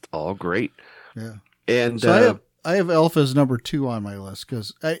just all great. Yeah. And so I have Elf as number 2 on my list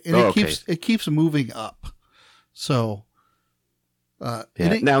because it keeps moving up. So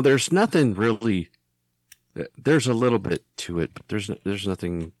now there's nothing really. There's a little bit to it, but there's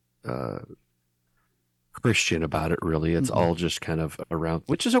nothing Christian about it, really. It's all just kind of around,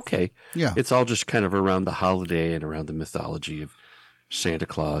 which is okay. Yeah. It's all just kind of around the holiday and around the mythology of Santa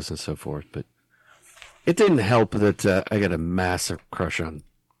Claus and so forth. But it didn't help that I got a massive crush on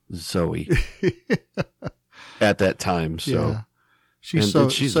Zoe at that time. So she's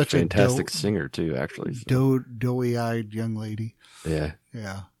such a fantastic singer too, actually. So. Doughy-eyed young lady. Yeah.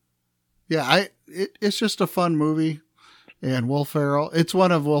 Yeah. Yeah. It's just a fun movie. And Will Ferrell, it's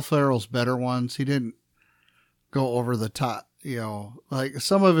one of Will Ferrell's better ones. He didn't go over the top, like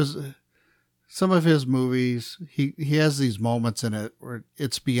some of his movies. He has these moments in it where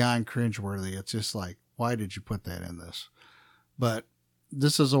it's beyond cringeworthy. It's just like, why did you put that in this? But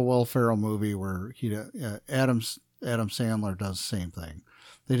this is a Will Ferrell movie where Adam Sandler does the same thing.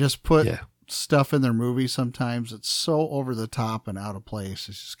 They just put stuff in their movies. Sometimes it's so over the top and out of place.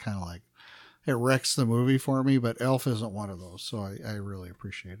 It's just kind of like, it wrecks the movie for me, but Elf isn't one of those, so I really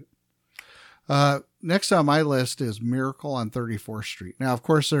appreciate it. Next on my list is Miracle on 34th Street. Now, of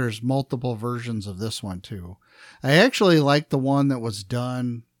course, there's multiple versions of this one, too. I actually like the one that was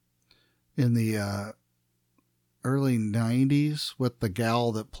done in the early 90s with the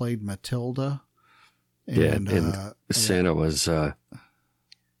gal that played Matilda. And Santa was Spare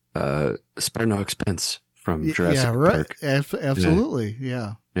No Expense from Jurassic Park. Absolutely,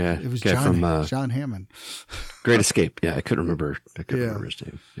 yeah. Yeah, it was John Hammond. Great Escape. Yeah, I couldn't remember his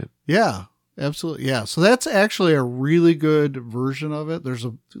name. Yep. Yeah, absolutely. Yeah, so that's actually a really good version of it. There's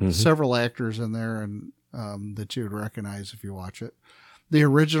several actors in there, and that you would recognize if you watch it. The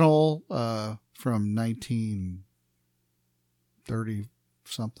original from 1930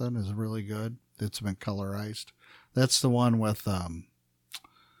 something is really good. It's been colorized. That's the one with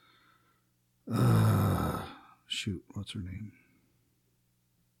shoot, what's her name?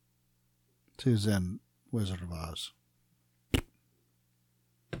 Who's in Wizard of Oz?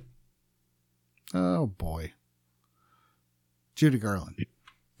 Oh boy, Judy Garland.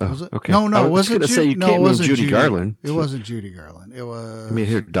 Was it? Okay. No, it wasn't. Say no, it wasn't Judy Garland. It wasn't Judy Garland. It was. I mean,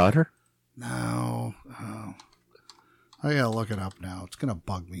 her daughter. No, oh. I gotta look it up now. It's gonna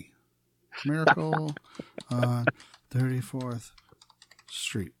bug me. Miracle on 34th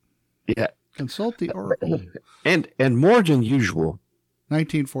Street. Yeah. Consult the Oracle. And more than usual.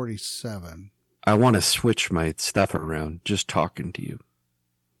 1947. I want to switch my stuff around just talking to you.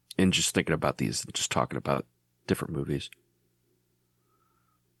 And just thinking about these, just talking about different movies.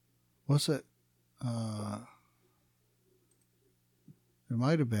 What's it? It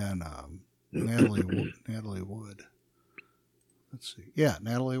might have been Natalie Wood. Let's see. Yeah,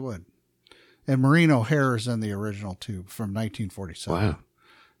 Natalie Wood. And Maureen O'Hare is in the original too, from 1947. Wow.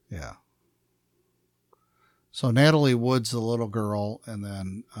 Yeah. So Natalie Wood's the little girl, and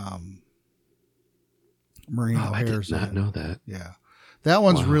then Maureen O'Hare's. I did not know that. Yeah. That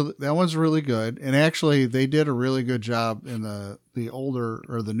one's really good. And actually they did a really good job in the older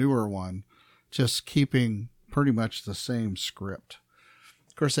or the newer one, just keeping pretty much the same script.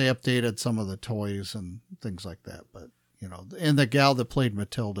 Of course they updated some of the toys and things like that, but you know, and the gal that played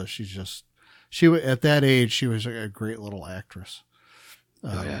Matilda, at that age, she was a great little actress.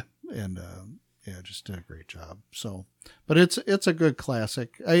 Just did a great job. So, but it's a good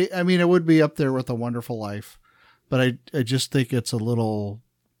classic. I mean, it would be up there with A Wonderful Life, but I just think it's a little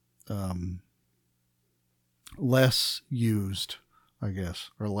less used, I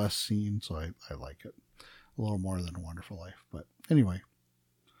guess, or less seen. So I like it a little more than A Wonderful Life. But anyway.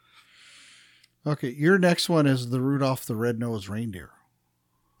 Okay, your next one is the Rudolph the Red-Nosed Reindeer.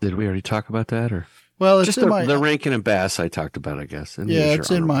 Did we already talk about that, or well, it's just in the Rankin and Bass I talked about, I guess. And it's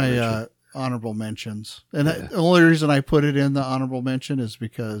in my honorable mentions, and the only reason I put it in the honorable mention is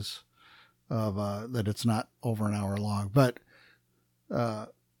because of that it's not over an hour long. But I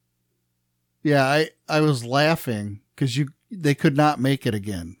was laughing because they could not make it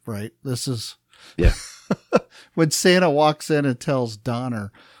again, right? This is when Santa walks in and tells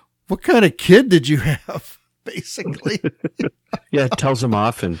Donner, "What kind of kid did you have?" Basically. It tells him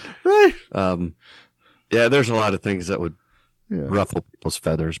off. And right. There's a lot of things that would ruffle people's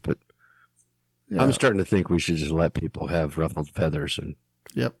feathers, but I'm starting to think we should just let people have ruffled feathers and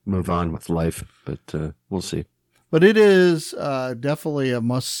move on with life. But we'll see. But it is definitely a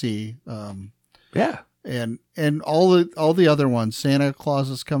must-see. And all the other ones. Santa Claus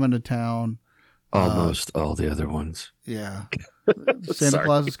is Coming to Town. Almost all the other ones. Yeah. Santa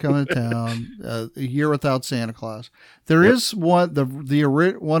Claus is Coming to Town. A Year Without Santa Claus. There is one.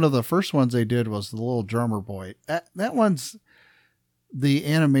 One of the first ones they did was the Little Drummer Boy. That one's, the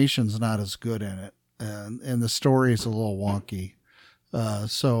animation's not as good in it, and the story is a little wonky.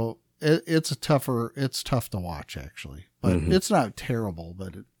 So it's tough to watch actually, but it's not terrible.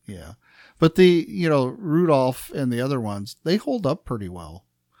 But but the Rudolph and the other ones, they hold up pretty well.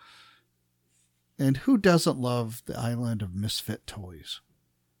 And who doesn't love the Island of Misfit Toys?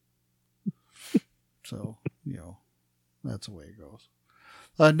 So, that's the way it goes.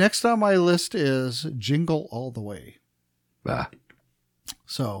 Next on my list is Jingle All the Way.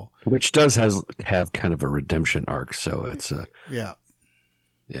 So, which does have kind of a redemption arc. So it's yeah.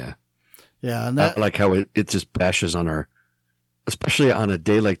 And that, I like how it just bashes on our, especially on a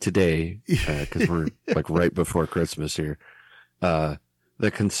day like today, because we're like right before Christmas here. The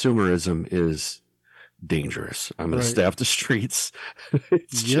consumerism is dangerous. I'm going to stay off the streets.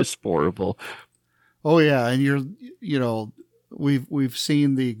 It's just horrible. Oh yeah. And we've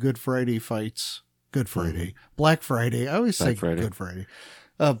seen the Good Friday fights, Black Friday. I always say Good Friday,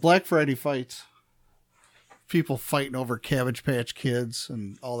 Black Friday fights, people fighting over Cabbage Patch Kids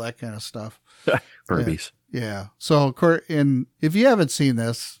and all that kind of stuff. Furbies. Yeah. So, and if you haven't seen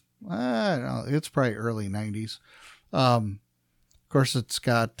this, I don't know, it's probably early 90s. Of course it's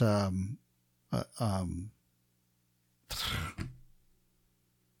got,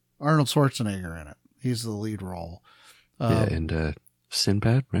 Arnold Schwarzenegger in it. He's the lead role. And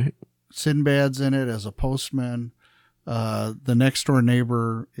Sinbad, right? Sinbad's in it as a postman. The next door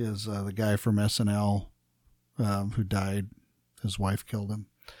neighbor is the guy from SNL who died. His wife killed him.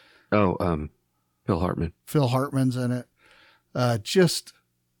 Oh, Phil Hartman. Phil Hartman's in it.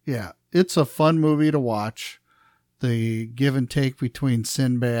 It's a fun movie to watch. The give and take between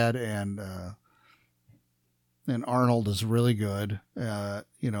Sinbad and and Arnold is really good. And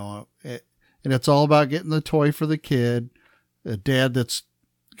it's all about getting the toy for the kid, a dad that's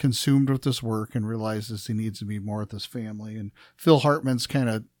consumed with this work and realizes he needs to be more with his family. And Phil Hartman's kind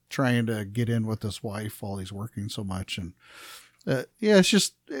of trying to get in with his wife while he's working so much. And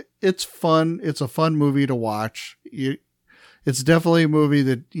it's fun. It's a fun movie to watch. It's definitely a movie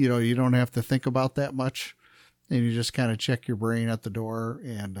that, you don't have to think about that much, and you just kind of check your brain at the door.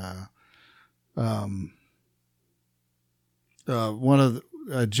 And, one of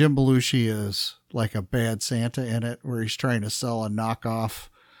Jim Belushi is like a bad Santa in it, where he's trying to sell a knockoff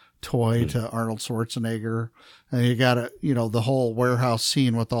toy to Arnold Schwarzenegger. And you got the whole warehouse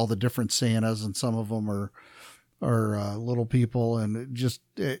scene with all the different Santas, and some of them are little people. And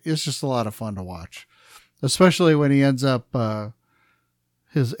it's just a lot of fun to watch, especially when he ends up,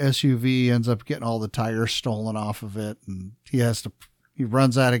 his SUV ends up getting all the tires stolen off of it, and he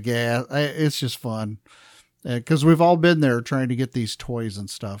runs out of gas. It's just fun. Because we've all been there trying to get these toys and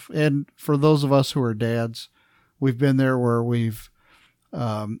stuff. And for those of us who are dads, we've been there where we're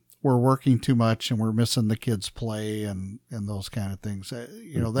working too much and we're missing the kids' play and those kind of things.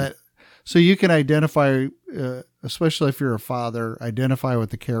 That, so you can identify, especially if you're a father, identify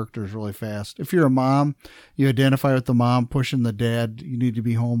with the characters really fast. If you're a mom, you identify with the mom pushing the dad. You need to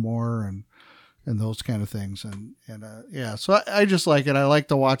be home more and those kind of things. So I just like it. I like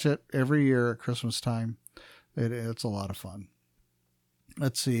to watch it every year at Christmas time. It's a lot of fun.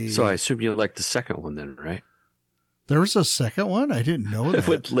 Let's see. So I assume you like the second one then, right? There was a second one? I didn't know that.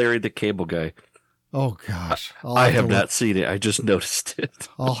 With Larry the Cable Guy. Oh, gosh. I have not seen it. I just noticed it.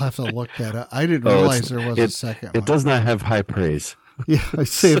 I'll have to look that up. I didn't realize there was a second one. It does not have high praise. Yeah, I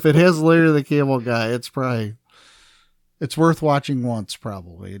say if it has Larry the Cable Guy, it's worth watching once,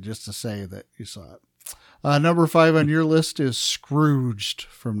 probably, just to say that you saw it. Number 5 on your list is Scrooged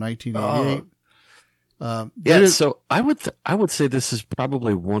from 1988. So I would say this is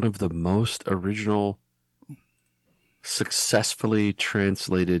probably one of the most original, successfully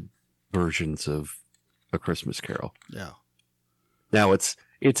translated versions of A Christmas Carol. Yeah. Now it's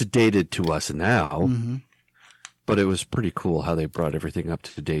dated to us now, but it was pretty cool how they brought everything up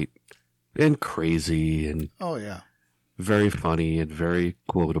to date and crazy and very funny and very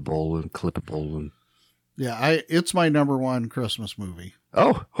quotable and clippable and it's my number 1 Christmas movie.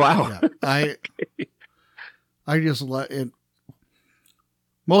 Oh wow! Yeah, I just let it.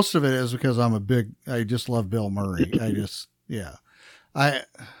 Most of it is because I just love Bill Murray.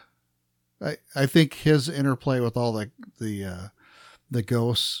 I think his interplay with all the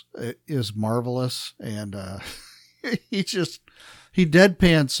ghosts is marvelous, and he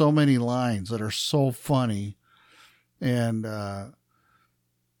deadpans so many lines that are so funny, and and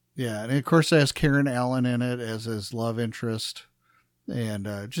of course it has Karen Allen in it as his love interest. And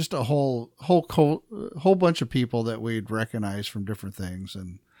just a whole bunch of people that we'd recognize from different things,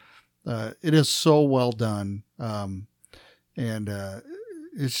 and it is so well done.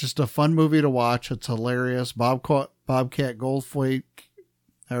 It's just a fun movie to watch. It's hilarious. Bobcat Goldthwait,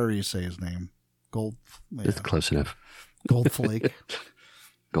 however you say his name, It's close enough. Goldthwait.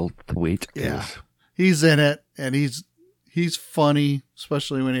 Goldthwait. Yeah, he's in it, and he's funny,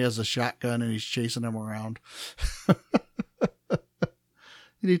 especially when he has a shotgun and he's chasing him around.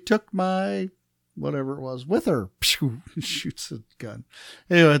 And he took my whatever it was with her. Shoots a gun.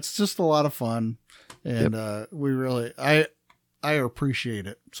 Anyway, it's just a lot of fun, and we really I appreciate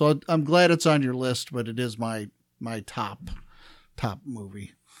it. So I'm glad it's on your list, but it is my top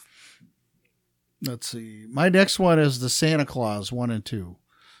movie. Let's see. My next one is the Santa Claus 1 and 2.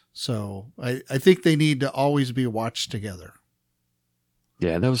 So I think they need to always be watched together.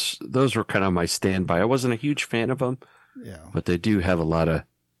 Yeah, those were kind of my standby. I wasn't a huge fan of them. Yeah, but they do have a lot of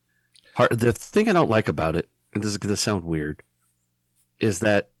heart. The thing I don't like about it, and this is going to sound weird, is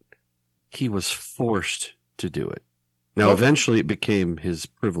that he was forced to do it. Now, eventually it became his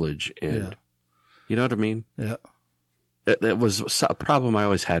privilege, and you know what I mean? Yeah. That was a problem I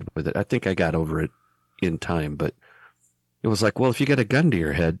always had with it. I think I got over it in time, but it was like, well, if you get a gun to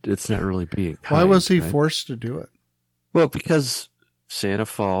your head, it's not really being kind. Why was he forced to do it? Well, because Santa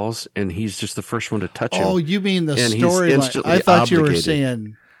falls, and he's just the first one to touch him. Oh, you mean the storyline? I thought you were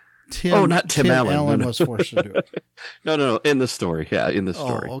saying Tim. Oh, not Tim Allen. Allen was forced to do it. No. In the story, in the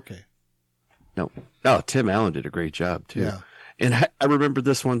story. Oh, okay. No, Tim Allen did a great job too. Yeah. And I remember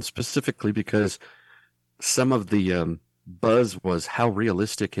this one specifically because some of the buzz was how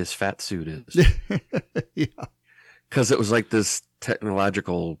realistic his fat suit is. Yeah. Because it was like this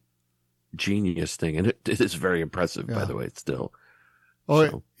technological genius thing, and it is very impressive, by the way. Still. Oh,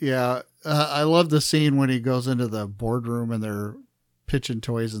 so. Yeah. I love the scene when he goes into the boardroom and they're pitching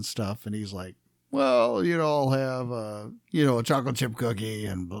toys and stuff, and he's like well, I'll have a chocolate chip cookie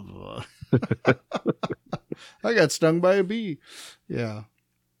and blah blah blah. I got stung by a bee. Yeah.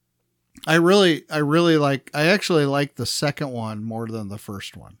 I actually like the second one more than the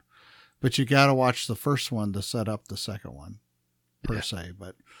first one. But you got to watch the first one to set up the second one per se,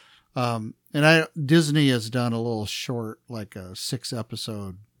 but Disney has done a little short, like a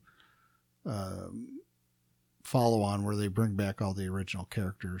 6-episode follow on where they bring back all the original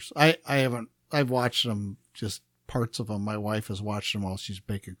characters. I've watched them, just parts of them. My wife has watched them while she's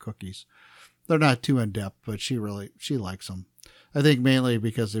baking cookies. They're not too in depth, but she likes them. I think mainly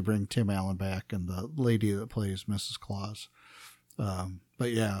because they bring Tim Allen back and the lady that plays Mrs. Claus.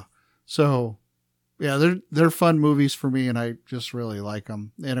 But yeah, so yeah, they're fun movies for me, and I just really like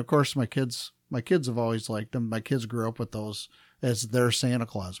them. And of course, my kids have always liked them. My kids grew up with those as their Santa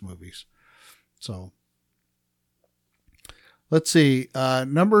Claus movies. So let's see.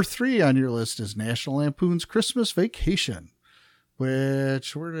 Number 3 on your list is National Lampoon's Christmas Vacation, where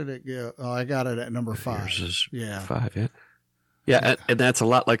did it go? Oh, I got it at number 5. Yeah. 5, yeah. Yeah, and that's a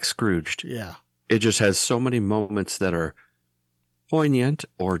lot like Scrooged. Yeah. It just has so many moments that are poignant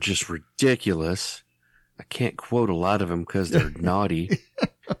or just ridiculous. I can't quote a lot of them because they're naughty.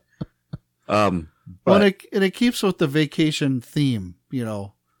 And it keeps with the vacation theme,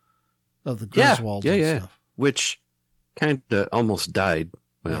 of the Griswolds and stuff. Which kind of almost died.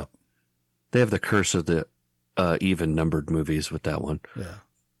 Well, they have the curse of the even-numbered movies with that one. Yeah.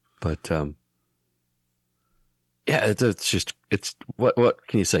 But, yeah, it's what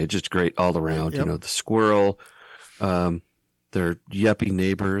can you say? Just great all around. Yep. The squirrel, their yuppie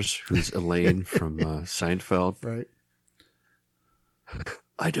neighbors, who's Elaine from Seinfeld. Right.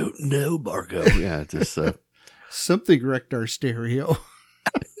 I don't know, Margot. Yeah, just something wrecked our stereo.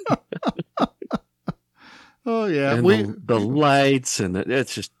 Oh yeah, and the lights and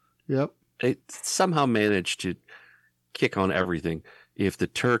it's just yep. They somehow managed to kick on everything. If the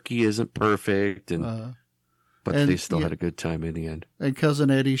turkey isn't perfect, but they still had a good time in the end. And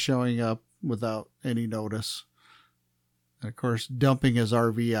Cousin Eddie showing up without any notice. And of course, dumping his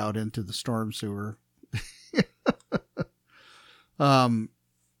RV out into the storm sewer.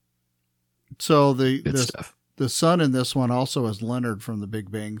 So the son in this one also is Leonard from The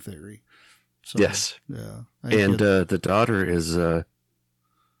Big Bang Theory. So, yes. Yeah. And the daughter is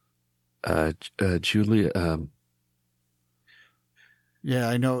Julia. Yeah,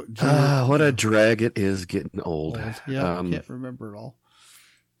 I know. What a drag it is getting old. Yeah, I can't remember it all.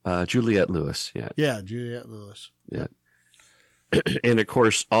 Juliette Lewis. Yeah. Yeah, Juliette Lewis. Yeah. And of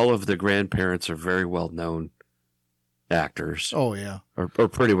course, all of the grandparents are very well known actors. Oh yeah, or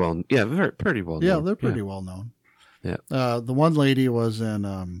pretty well. Yeah, pretty well. Yeah, known. they're pretty well known. Yeah. The one lady was in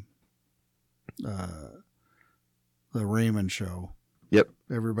the Raymond Show. Yep.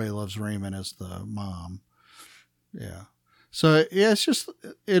 Everybody Loves Raymond as the mom. Yeah. So yeah,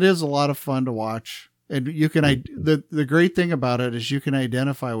 it is a lot of fun to watch, and you can the great thing about it is you can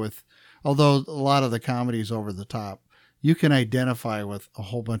identify with, although a lot of the comedy is over the top, you can identify with a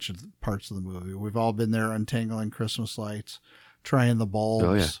whole bunch of parts of the movie. We've all been there, untangling Christmas lights, trying the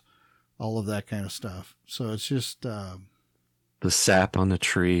bulbs, all of that kind of stuff. So it's just the sap on the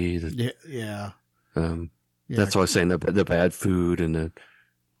tree. Yeah. That's what I was saying. The bad food and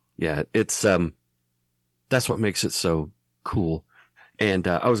it's that's what makes it so cool. And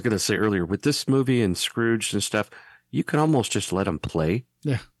I was going to say earlier, with this movie and Scrooge and stuff, you can almost just let them play.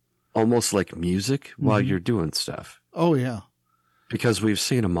 Yeah. Almost like music while you're doing stuff. Oh, yeah. Because we've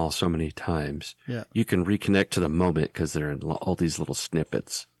seen them all so many times. Yeah. You can reconnect to the moment because they're in all these little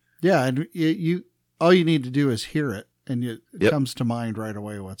snippets. Yeah. And all you need to do is hear it, and it comes to mind right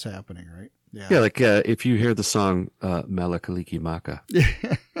away what's happening, right? Yeah. Yeah. Like if you hear the song Melakaliki Maka.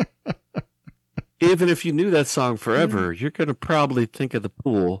 Even if you knew that song forever, you're going to probably think of the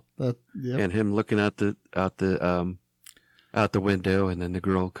pool and him looking out the window, and then the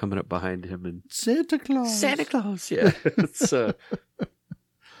girl coming up behind him and Santa Claus. Yeah. It's and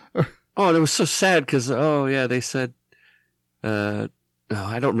it was so sad because they said I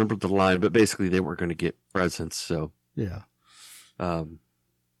don't remember the line, but basically they weren't going to get presents. So yeah,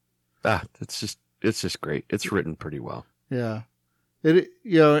 it's just great. It's written pretty well. Yeah.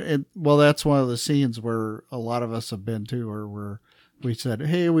 That's one of the scenes where a lot of us have been to, or where we said,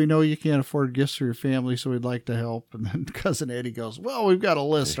 hey, we know you can't afford gifts for your family, so we'd like to help. And then Cousin Eddie goes, well, we've got a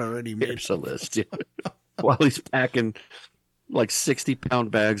list already made. Here's a list. Yeah. While he's packing like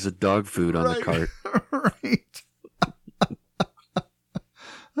 60-pound bags of dog food on the cart. Right.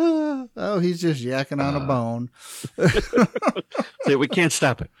 He's just yakking on a bone. See, we can't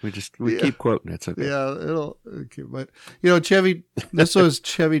stop it. We keep quoting it. It's okay. Yeah, but Chevy, this was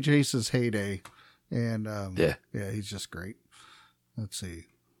Chevy Chase's heyday. And he's just great. Let's see.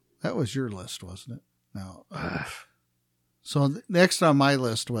 That was your list, wasn't it? No. So next on my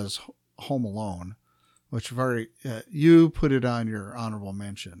list was Home Alone, which I've already, you put it on your honorable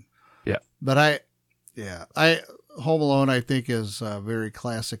mention. Yeah. But Home Alone, I think, is a very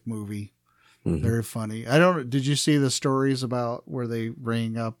classic movie. Mm-hmm. Very funny. Did you see the stories about where they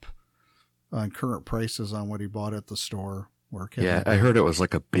rang up on current prices on what he bought at the store? I heard it was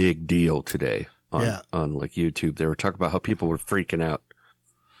like a big deal today on like YouTube. They were talking about how people were freaking out.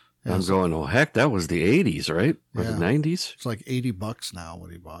 Yeah, I'm going, oh, heck, that was the 80s, right? Or the 90s? It's like $80 now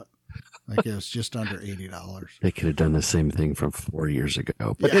what he bought. Like it was just under $80. They could have done the same thing from 4 years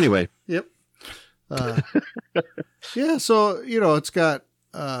ago. But anyway. Yep. So, it's got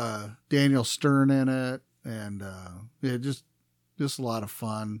Daniel Stern in it, and just a lot of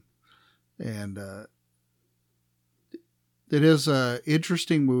fun. And it is an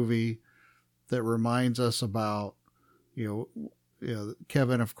interesting movie that reminds us about,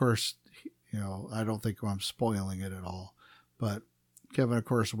 Kevin, of course, I don't think I'm spoiling it at all, but Kevin, of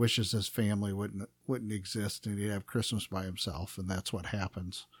course, wishes his family wouldn't exist and he'd have Christmas by himself, and that's what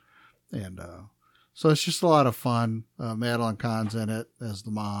happens. And so it's just a lot of fun. Madeline Kahn's in it as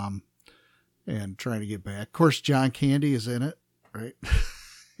the mom and trying to get back. Of course, John Candy is in it, right?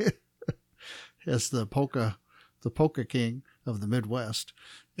 As the polka king of the Midwest.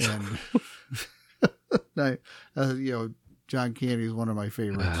 And, John Candy is one of my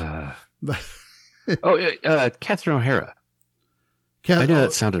favorites. Catherine O'Hara. I know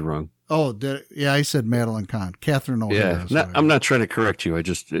that sounded wrong. Oh, I said Madeline Kahn. Catherine O'Hara. Yeah, I'm not trying to correct you. I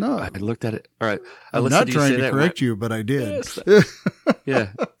just I looked at it. All right. I'm not trying to correct you, but I did.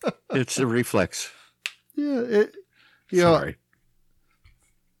 Yes. It's a reflex. Yeah. Sorry.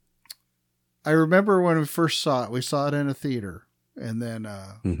 I remember when we first saw it, we saw it in a theater, and then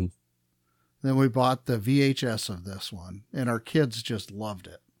then we bought the VHS of this one, and our kids just loved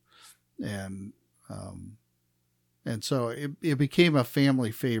it. And so it became a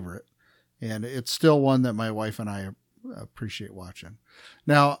family favorite, and it's still one that my wife and I appreciate watching.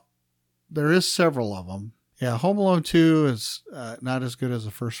 Now, there is several of them. Yeah, Home Alone 2 is not as good as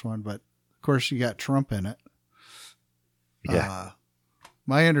the first one, but of course you got Trump in it. Yeah.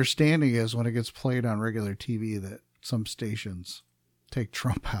 My understanding is when it gets played on regular TV that some stations take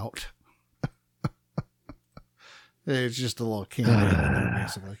Trump out. It's just a little cameo in there,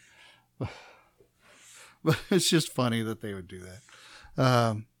 basically. But it's just funny that they would do that.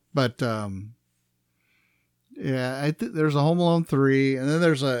 I think there's a Home Alone 3, and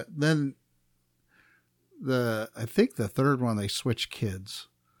then I think the third one they switch kids.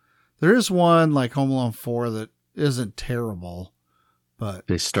 There is one like Home Alone 4 that isn't terrible, but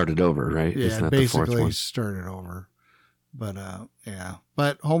they started over, right? Yeah, Isn't that basically the fourth one? started over. But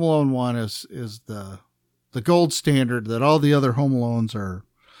but Home Alone 1 is the gold standard that all the other Home Alones are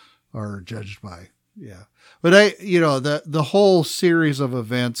judged by. Yeah. But the whole series of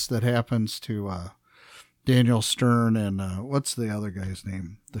events that happens to Daniel Stern and what's the other guy's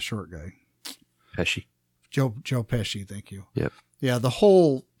name? The short guy. Pesci. Joe Pesci, thank you. Yep. Yeah, the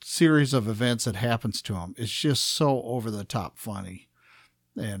whole series of events that happens to him is just so over the top funny.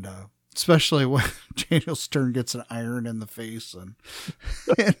 And especially when Daniel Stern gets an iron in the face and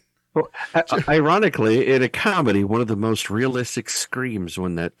well, ironically, in a comedy, one of the most realistic screams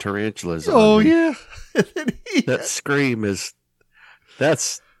when that tarantula's on. Oh, yeah. That scream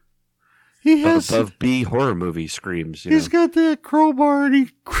that's he has above B horror movie screams. He's got that crowbar and he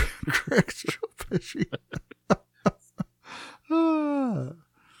cracks Joe Pesci.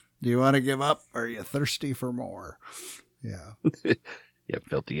 Do you want to give up? Or are you thirsty for more? Yeah. Yeah,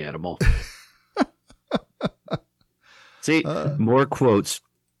 filthy animal. See, more quotes.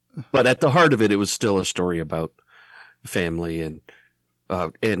 But at the heart of it, it was still a story about family and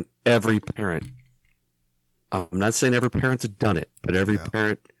every parent. I'm not saying every parent's done it, but every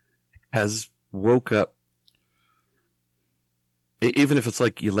parent has woke up. Even if it's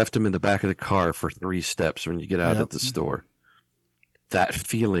like you left them in the back of the car for 3 steps when you get out at the store. That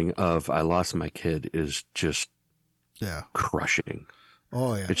feeling of I lost my kid is just crushing.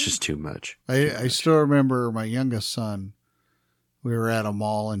 Oh, yeah. It's just too much. I still remember my youngest son. We were at a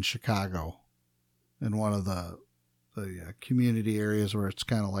mall in Chicago in one of the community areas where it's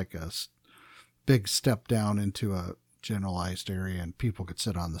kind of like a big step down into a generalized area and people could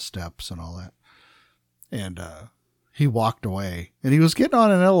sit on the steps and all that. And he walked away and he was getting on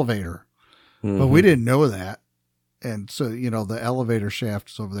an elevator, but we didn't know that. And so, the elevator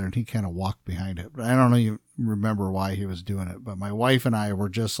shaft is over there and he kind of walked behind it. But I don't even remember why he was doing it. But my wife and I were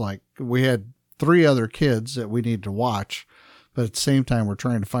just like, we had 3 other kids that we needed to watch. But at the same time, we're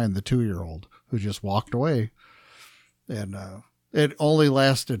trying to find the 2-year-old. who just walked away. And it only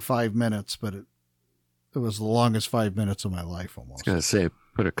lasted 5 minutes, but it was the longest 5 minutes of my life almost. I was going to say,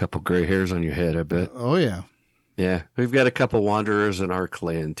 put a couple gray hairs on your head, I bet. Oh, yeah. Yeah. We've got a couple wanderers in our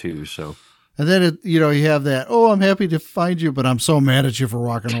clan, too, so. And then, you have that, oh, I'm happy to find you, but I'm so mad at you for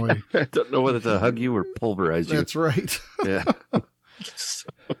walking away. I don't know whether to hug you or pulverize you. That's right. Yeah.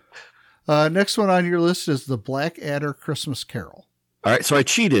 Next one on your list is The Blackadder Christmas Carol. All right, so I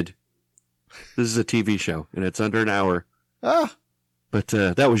cheated. This is a TV show, and it's under an hour. But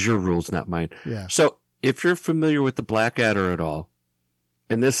that was your rules, not mine. Yeah. So if you're familiar with The Blackadder at all,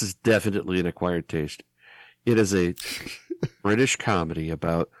 and this is definitely an acquired taste, it is a British comedy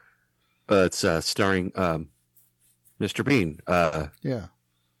about, it's starring Mr. Bean. Yeah.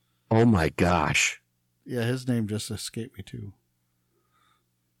 Oh, my gosh. Yeah, his name just escaped me, too.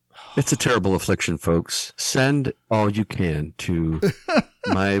 It's a terrible affliction, folks. Send all you can to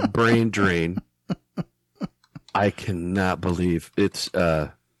my brain drain. I cannot believe it's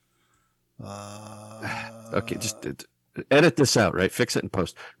okay. Just edit this out, right? Fix it in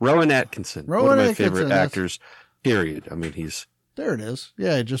post. Rowan Atkinson, one of my favorite actors. Period. I mean, there. It is.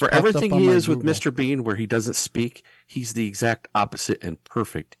 Yeah, it just for everything he is with Mr. Bean, where he doesn't speak. He's the exact opposite and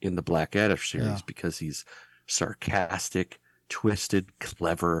perfect in the Blackadder series because he's sarcastic, twisted,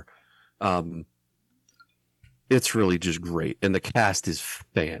 clever. It's really just great. And the cast is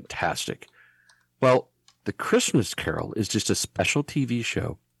fantastic. Well, The Christmas Carol is just a special TV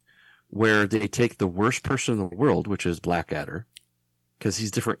show where they take the worst person in the world, which is Blackadder, because he's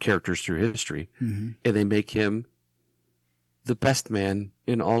different characters through history, and they make him the best man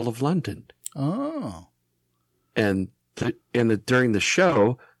in all of London. Oh. And during the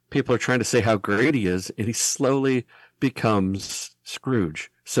show, people are trying to say how great he is, and he slowly becomes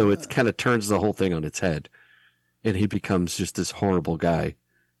Scrooge. So it kind of turns the whole thing on its head, and he becomes just this horrible guy.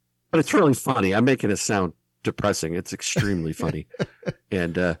 But it's really funny. I'm making it sound depressing. It's extremely funny.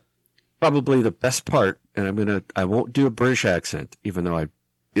 And probably the best part, and I won't do a British accent, even though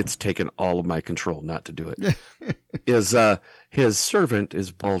it's taken all of my control not to do it, is his servant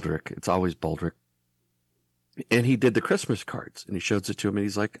is Baldric. It's always Baldric. And he did the Christmas cards, and he shows it to him, and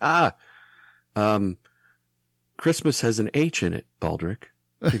he's like, Christmas has an H in it, Baldric.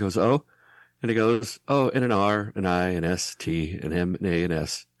 He goes, oh. And he goes, oh, and an R, an I, an S, T, an M, an A, an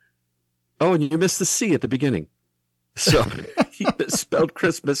S. Oh, and you missed the C at the beginning. So he misspelled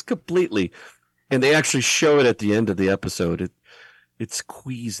Christmas completely. And they actually show it at the end of the episode. It's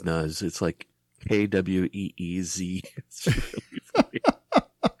Queeznuz. It's like Kweez. It's really funny.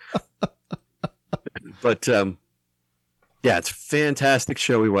 But, yeah, it's a fantastic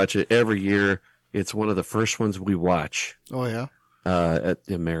show. We watch it every year. It's one of the first ones we watch. Oh, yeah? At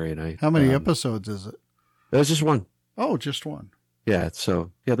Mary and I. How many episodes is it? There's just one. Oh, just one. Yeah,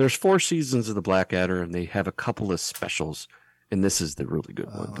 so there's 4 seasons of the Blackadder, and they have a couple of specials, and this is the really good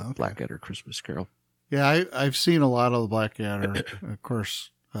one, the Blackadder Christmas Carol. Yeah, I've seen a lot of the Blackadder, of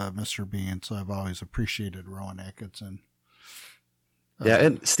course, Mr. Bean, so I've always appreciated Rowan Atkinson. Yeah,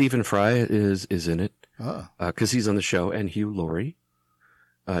 and Stephen Fry is in it because he's on the show, and Hugh Laurie,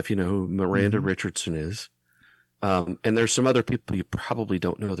 if you know who Miranda Richardson is. And there's some other people you probably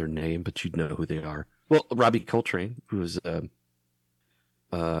don't know their name, but you'd know who they are. Well, Robbie Coltrane, who is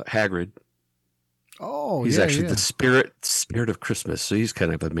Hagrid. Oh, he's actually the spirit of Christmas, so he's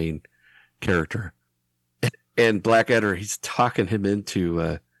kind of a main character. And Blackadder, he's talking him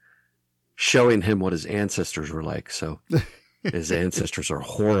into showing him what his ancestors were like. So his ancestors are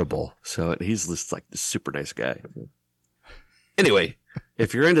horrible. So he's just like this super nice guy. Anyway,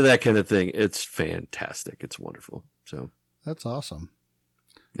 if you're into that kind of thing, it's fantastic. It's wonderful. So that's awesome.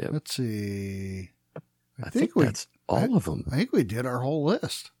 Yeah. Let's see. I think that's all of them. I think we did our whole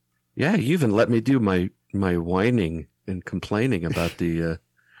list. Yeah, you even let me do my whining and complaining about the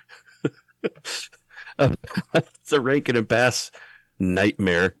the Rankin and Bass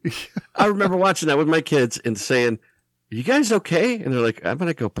nightmare. I remember watching that with my kids and saying, "Are you guys okay?" And they're like, "I'm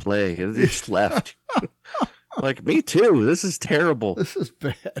gonna go play," and they just left. Like, me too. This is terrible. This is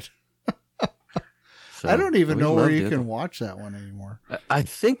bad. So, I don't even know where you can watch that one anymore. I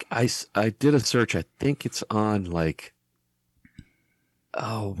think I did a search. I think it's on like,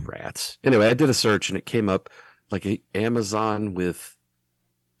 oh, rats. Anyway, I did a search and it came up like Amazon with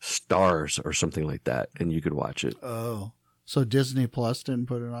stars or something like that, and you could watch it. Oh, so Disney Plus didn't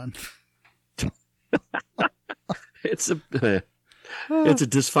put it on? It's a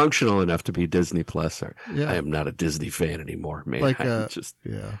dysfunctional enough to be Disney Plus. Yeah. I am not a Disney fan anymore, man. Like, I'm just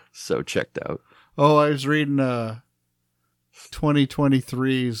so checked out. Oh, I was reading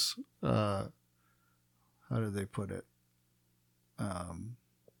 2023's, how did they put it?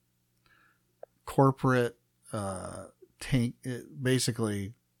 corporate tank.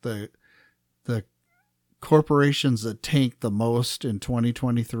 Basically, the corporations that tank the most in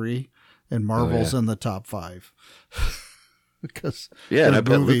 2023, and Marvel's in the top 5. Because and I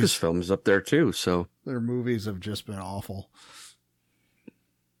bet Lucasfilm's up there too. So their movies have just been awful.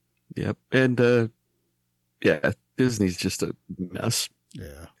 Yep, and Disney's just a mess.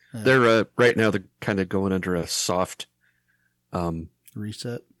 Yeah. They're right now they're kind of going under a soft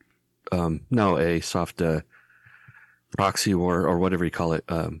reset. No, a soft proxy war or whatever you call it.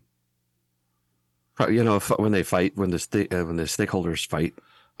 When they fight, when the stakeholders fight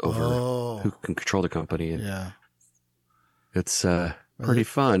over who can control the company, and it's pretty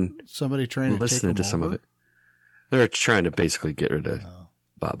fun. Somebody trying to listen to some of it. They're trying to basically get rid of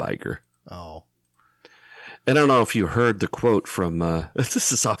Bob Iger. Oh. And I don't know if you heard the quote from,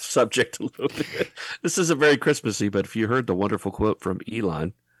 this is off subject a little bit. This isn't very Christmassy, but if you heard the wonderful quote from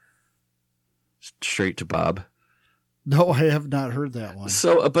Elon, straight to Bob. No, I have not heard that one.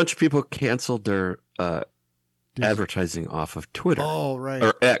 So a bunch of people canceled their advertising off of Twitter. Oh, right.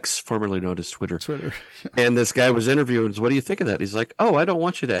 Or X, formerly known as Twitter. Twitter. And this guy was interviewing, what do you think of that? He's like, oh, I don't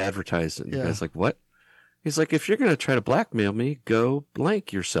want you to advertise. And the guy's like, what? He's like, if you're going to try to blackmail me, go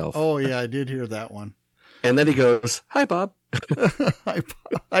blank yourself. Oh, yeah, I did hear that one. And then he goes, hi, Bob.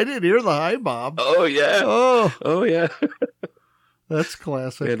 I didn't hear the hi, Bob. Oh, yeah. Oh, yeah. That's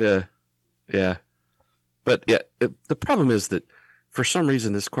classic. And, yeah. But, yeah, the problem is that for some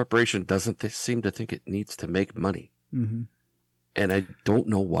reason this corporation doesn't seem to think it needs to make money. Mm-hmm. And I don't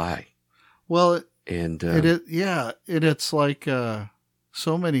know why. Well, and it's like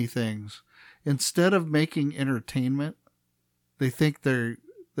so many things. Instead of making entertainment, they think that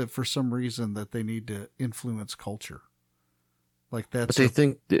for some reason that they need to influence culture. Like that's. But they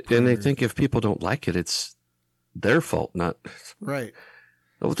think if people don't like it, it's their fault, not right.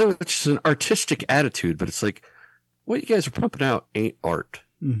 Which is an artistic attitude, but it's like what you guys are pumping out ain't art.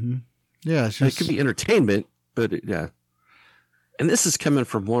 Mm-hmm. Yeah, it could be entertainment, but yeah. And this is coming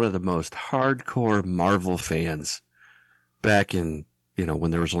from one of the most hardcore Marvel fans back in,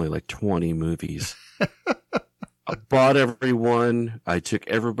 when there was only like 20 movies. I bought everyone. I took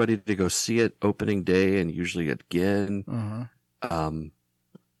everybody to go see it opening day and usually again. Uh-huh.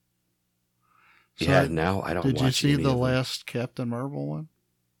 Now I don't watch. Did you see the last Captain Marvel one?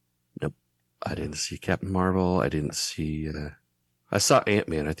 Nope. I didn't see Captain Marvel. I didn't see. I saw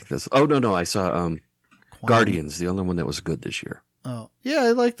Ant-Man. I think that's. Oh no! I saw Guardians, the only one that was good this year. Oh yeah,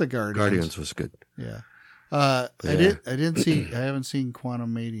 I like the Guardians. Guardians was good. Yeah. I didn't see. I haven't seen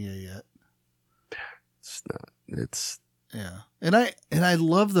Quantum Mania yet. It's not. It's and I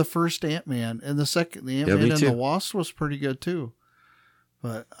love the first Ant-Man, and the Ant-Man and the Wasp was pretty good too.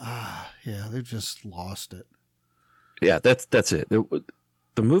 But they've just lost it. Yeah, that's it.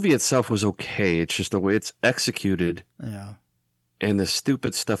 The movie itself was okay. It's just the way it's executed. Yeah. And the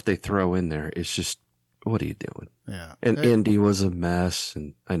stupid stuff they throw in there is just, what are you doing? Yeah. And Indy was a mess,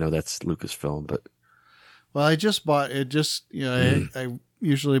 and I know that's Lucasfilm, but. Well, I just bought it. I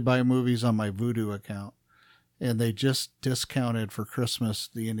usually buy movies on my Vudu account, and they just discounted for Christmas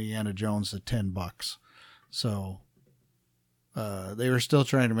the Indiana Jones at $10. So they were still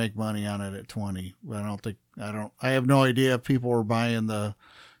trying to make money on it at 20. But I have no idea if people were buying the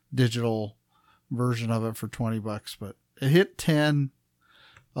digital version of it for $20, but it hit 10.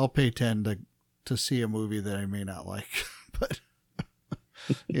 I'll pay 10 to see a movie that I may not like, but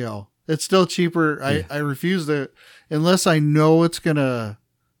it's still cheaper. Yeah. I refuse to, unless I know it's going to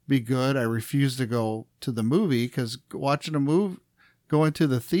be good. I refuse to go to the movie, because watching a movie, going to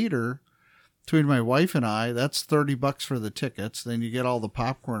the theater between my wife and I, that's $30 for the tickets. Then you get all the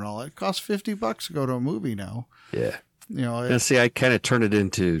popcorn and all that. It costs $50 to go to a movie now. Yeah. See, I kind of turn it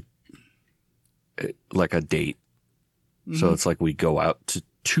into like a date. Mm-hmm. So it's like we go out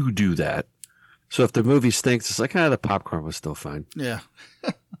to do that. So if the movie stinks, it's like, the popcorn was still fine. Yeah.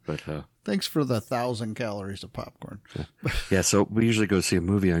 But thanks for the 1,000 calories of popcorn. Yeah. So we usually go see a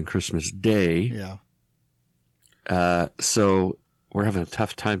movie on Christmas Day. Yeah. So we're having a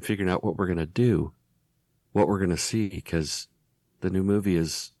tough time figuring out what we're going to do, what we're going to see, because the new movie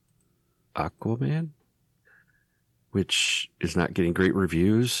is Aquaman, which is not getting great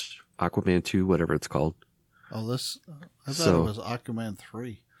reviews. Aquaman 2, whatever it's called. Oh, I thought it was Aquaman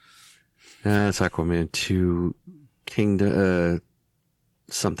 3. It's Aquaman 2 Kingdom,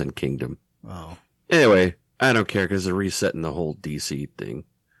 something Kingdom. Oh. Anyway, I don't care, because they're resetting the whole DC thing.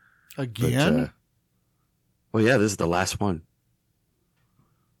 Again? Well, yeah, this is the last one.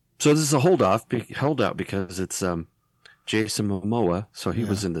 So this is a holdout because it's Jason Momoa. So he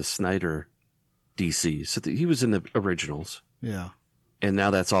was in the Snyder DC. So he was in the originals. Yeah. And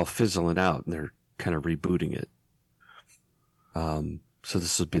now that's all fizzling out, and they're kind of rebooting it. So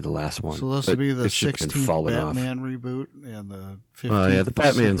this would be the last one. So this would be the 16th Batman reboot and the 15th. The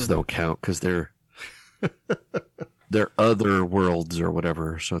Batmans don't count because they're other worlds or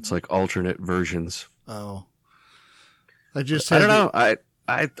whatever. So it's like alternate versions. Oh, I don't know. I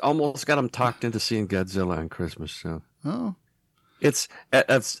almost got them talked into seeing Godzilla on Christmas. So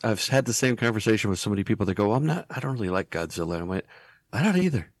I've had the same conversation with so many people that go, I don't really like Godzilla. I went, I don't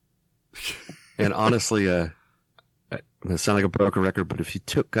either. And honestly, I'm going to sound like a broken record, but if you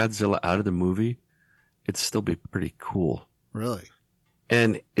took Godzilla out of the movie, it'd still be pretty cool. Really?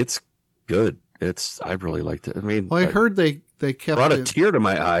 And it's good. I really liked it. I mean, I heard they kept brought a tear to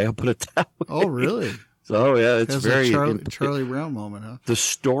my eye. I'll put it that way. Oh, really? So yeah, it's very Charlie Brown moment, huh? The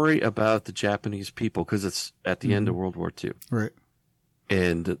story about the Japanese people, because it's at the end of World War II, right?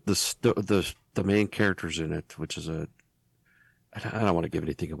 And the main characters in it, which is I don't want to give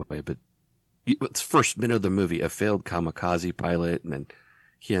anything away, but it's first minute of the movie, a failed kamikaze pilot, and then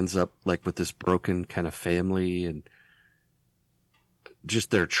he ends up like with this broken kind of family and just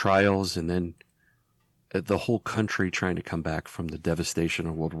their trials, and then the whole country trying to come back from the devastation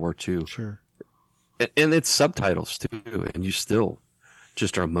of World War II. Sure. And it's subtitles too, and you still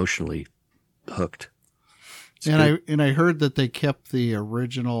just are emotionally hooked. And I heard that they kept the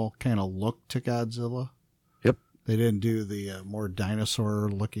original kind of look to Godzilla. Yep. They didn't do the more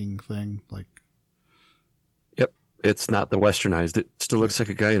dinosaur-looking thing, like. Yep, it's not the westernized. It still looks like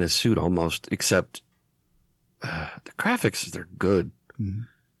a guy in a suit almost, except the graphics, they're good.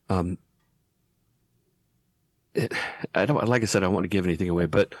 Mm-hmm. I don't want to give anything away,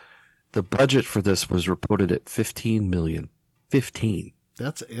 but the budget for this was reported at $15 million. 15.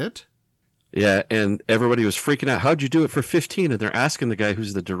 That's it? Yeah, and everybody was freaking out. How'd you do it for 15? And they're asking the guy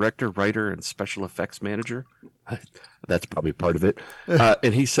who's the director, writer, and special effects manager. That's probably part of it.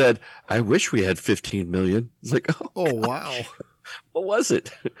 And he said, I wish we had 15 million. It's like, oh wow. What was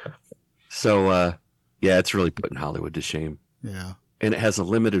it? So, yeah, it's really putting Hollywood to shame. Yeah. And it has a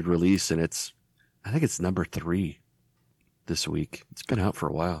limited release, and I think it's number 3 this week. It's been out for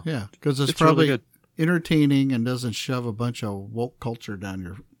a while. Yeah, because it's probably really entertaining and doesn't shove a bunch of woke culture down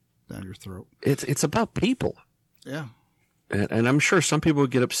your throat. It's about people. Yeah. And I'm sure some people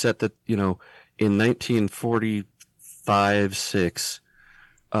would get upset that, in 1945-6,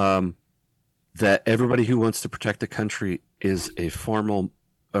 that everybody who wants to protect the country is a former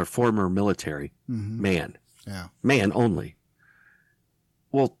military man. Yeah. Man only.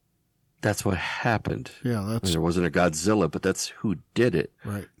 Well, that's what happened. Yeah, there wasn't a Godzilla, but that's who did it.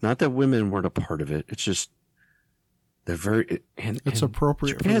 Right. Not that women weren't a part of it. It's just they're very. It's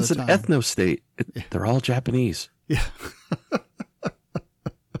appropriate. Japan's for the an time. ethno state. They're all Japanese. Yeah.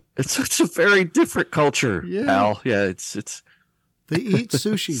 It's a very different culture, Al. Yeah, it's. They eat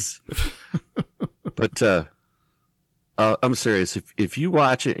sushi. But I'm serious. If you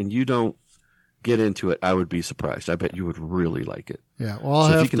watch it and you don't get into it, I would be surprised. I bet you would really like it. Yeah. Well,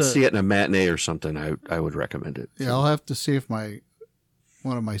 so if you can see it in a matinee or something, I would recommend it. Yeah, I'll have to see if one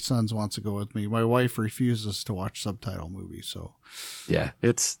of my sons wants to go with me. My wife refuses to watch subtitle movies, so. Yeah,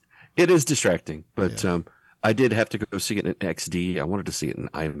 it is distracting, but I did have to go see it in XD. I wanted to see it in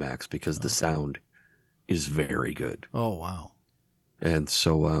IMAX because the sound is very good. Oh wow! And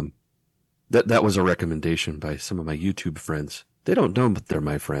so that was a recommendation by some of my YouTube friends. They don't know that they're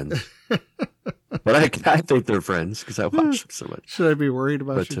my friends, but I think they're friends because I watch them so much. Should I be worried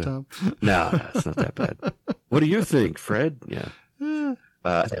about you, Tom? No, it's not that bad. What do you think, Fred? Yeah.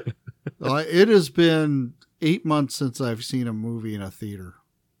 Well, it has been 8 months since I've seen a movie in a theater.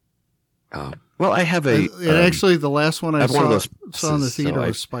 Well, I have a. Actually, the last one I saw in the theater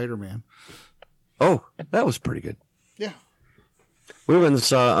was Spider-Man. Oh, that was pretty good. Yeah. We went and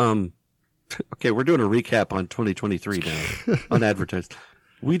saw. Okay, we're doing a recap on 2023 now, unadvertised.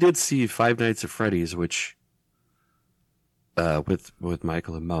 We did see Five Nights at Freddy's, which with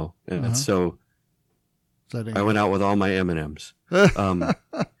Michael and Mo, and so I went out with all my M&Ms.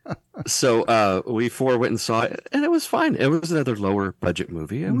 So we 4 went and saw it, and it was fine. It was another lower budget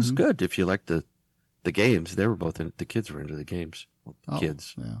movie. It was good if you like the games. They were both in. The kids were into the games.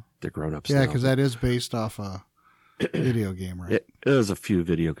 Kids, yeah, they're grown ups. Yeah, because that is based off a video game, right? It was a few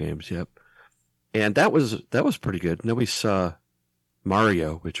video games. Yep. And that was pretty good. And then we saw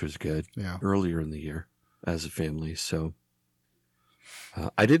Mario, which was good earlier in the year as a family. So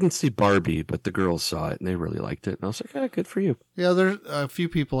I didn't see Barbie, but the girls saw it and they really liked it. And I was like, good for you. Yeah, there's a few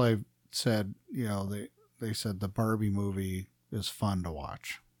people I've said, they said the Barbie movie is fun to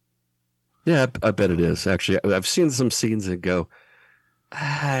watch. Yeah, I bet it is. Actually, I've seen some scenes and go,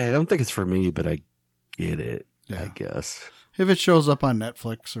 I don't think it's for me, but I get it, I guess. If it shows up on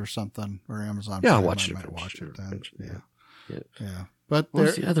Netflix or something or Amazon, yeah, I'll Prime, watch I it. might watch it then. Yeah. But what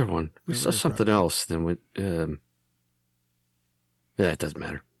was the other one? We saw something else. Then we, yeah, it doesn't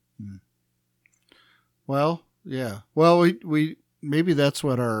matter. Well, yeah. Well, we maybe that's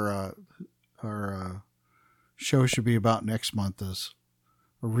what our show should be about next month, is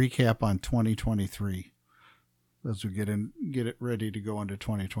a recap on 2023 as we get it ready to go into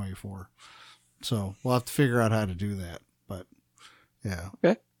 2024. So we'll have to figure out how to do that. But yeah.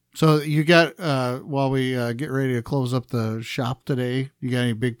 Okay. So you got while we get ready to close up the shop today, you got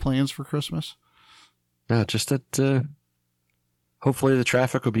any big plans for Christmas? No, just that hopefully the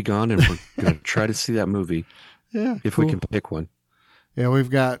traffic will be gone and we're going to try to see that movie. Yeah. If we can pick one. Yeah, we've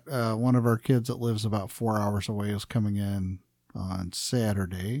got one of our kids that lives about 4 hours away is coming in on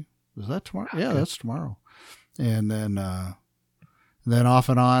Saturday. Is that tomorrow? Okay. Yeah, that's tomorrow. And then off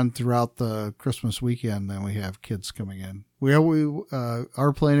and on throughout the Christmas weekend, then we have kids coming in. We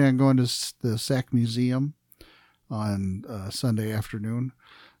are planning on going to the Sac Museum on Sunday afternoon.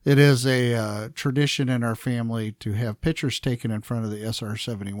 It is a tradition in our family to have pictures taken in front of the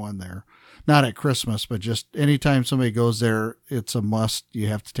SR-71 there. Not at Christmas, but just anytime somebody goes there, it's a must. You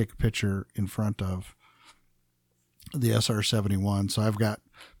have to take a picture in front of the SR-71. So I've got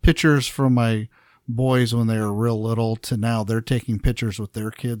pictures from my boys when they were real little to now. They're taking pictures with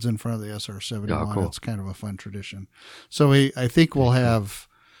their kids in front of the SR-71. Oh, cool. It's kind of a fun tradition. So I think we'll have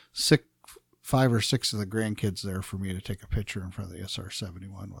 5 or 6 of the grandkids there for me to take a picture in front of the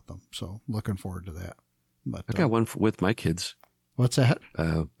SR-71 with them. So looking forward to that. But I got one with my kids. What's that?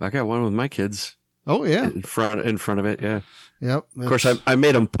 I got one with my kids. Oh yeah, in front of it. Yeah. Yep. Of course, I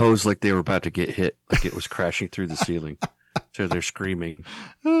made them pose like they were about to get hit, like it was crashing through the ceiling. So they're screaming.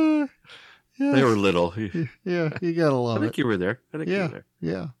 Yeah. They were little. Yeah, you gotta love it. I think you were there. You were there.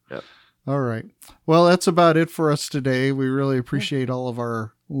 Yeah. Yep. All right. Well, that's about it for us today. We really appreciate all of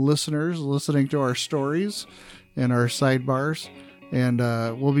our listeners listening to our stories and our sidebars. And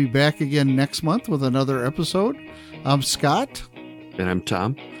we'll be back again next month with another episode. I'm Scott. And I'm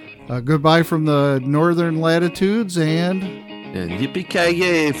Tom. Goodbye from the northern latitudes and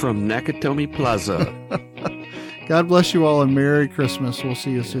yippee-ki-yay from Nakatomi Plaza. God bless you all and Merry Christmas. We'll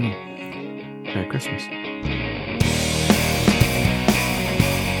see you soon. Merry Christmas.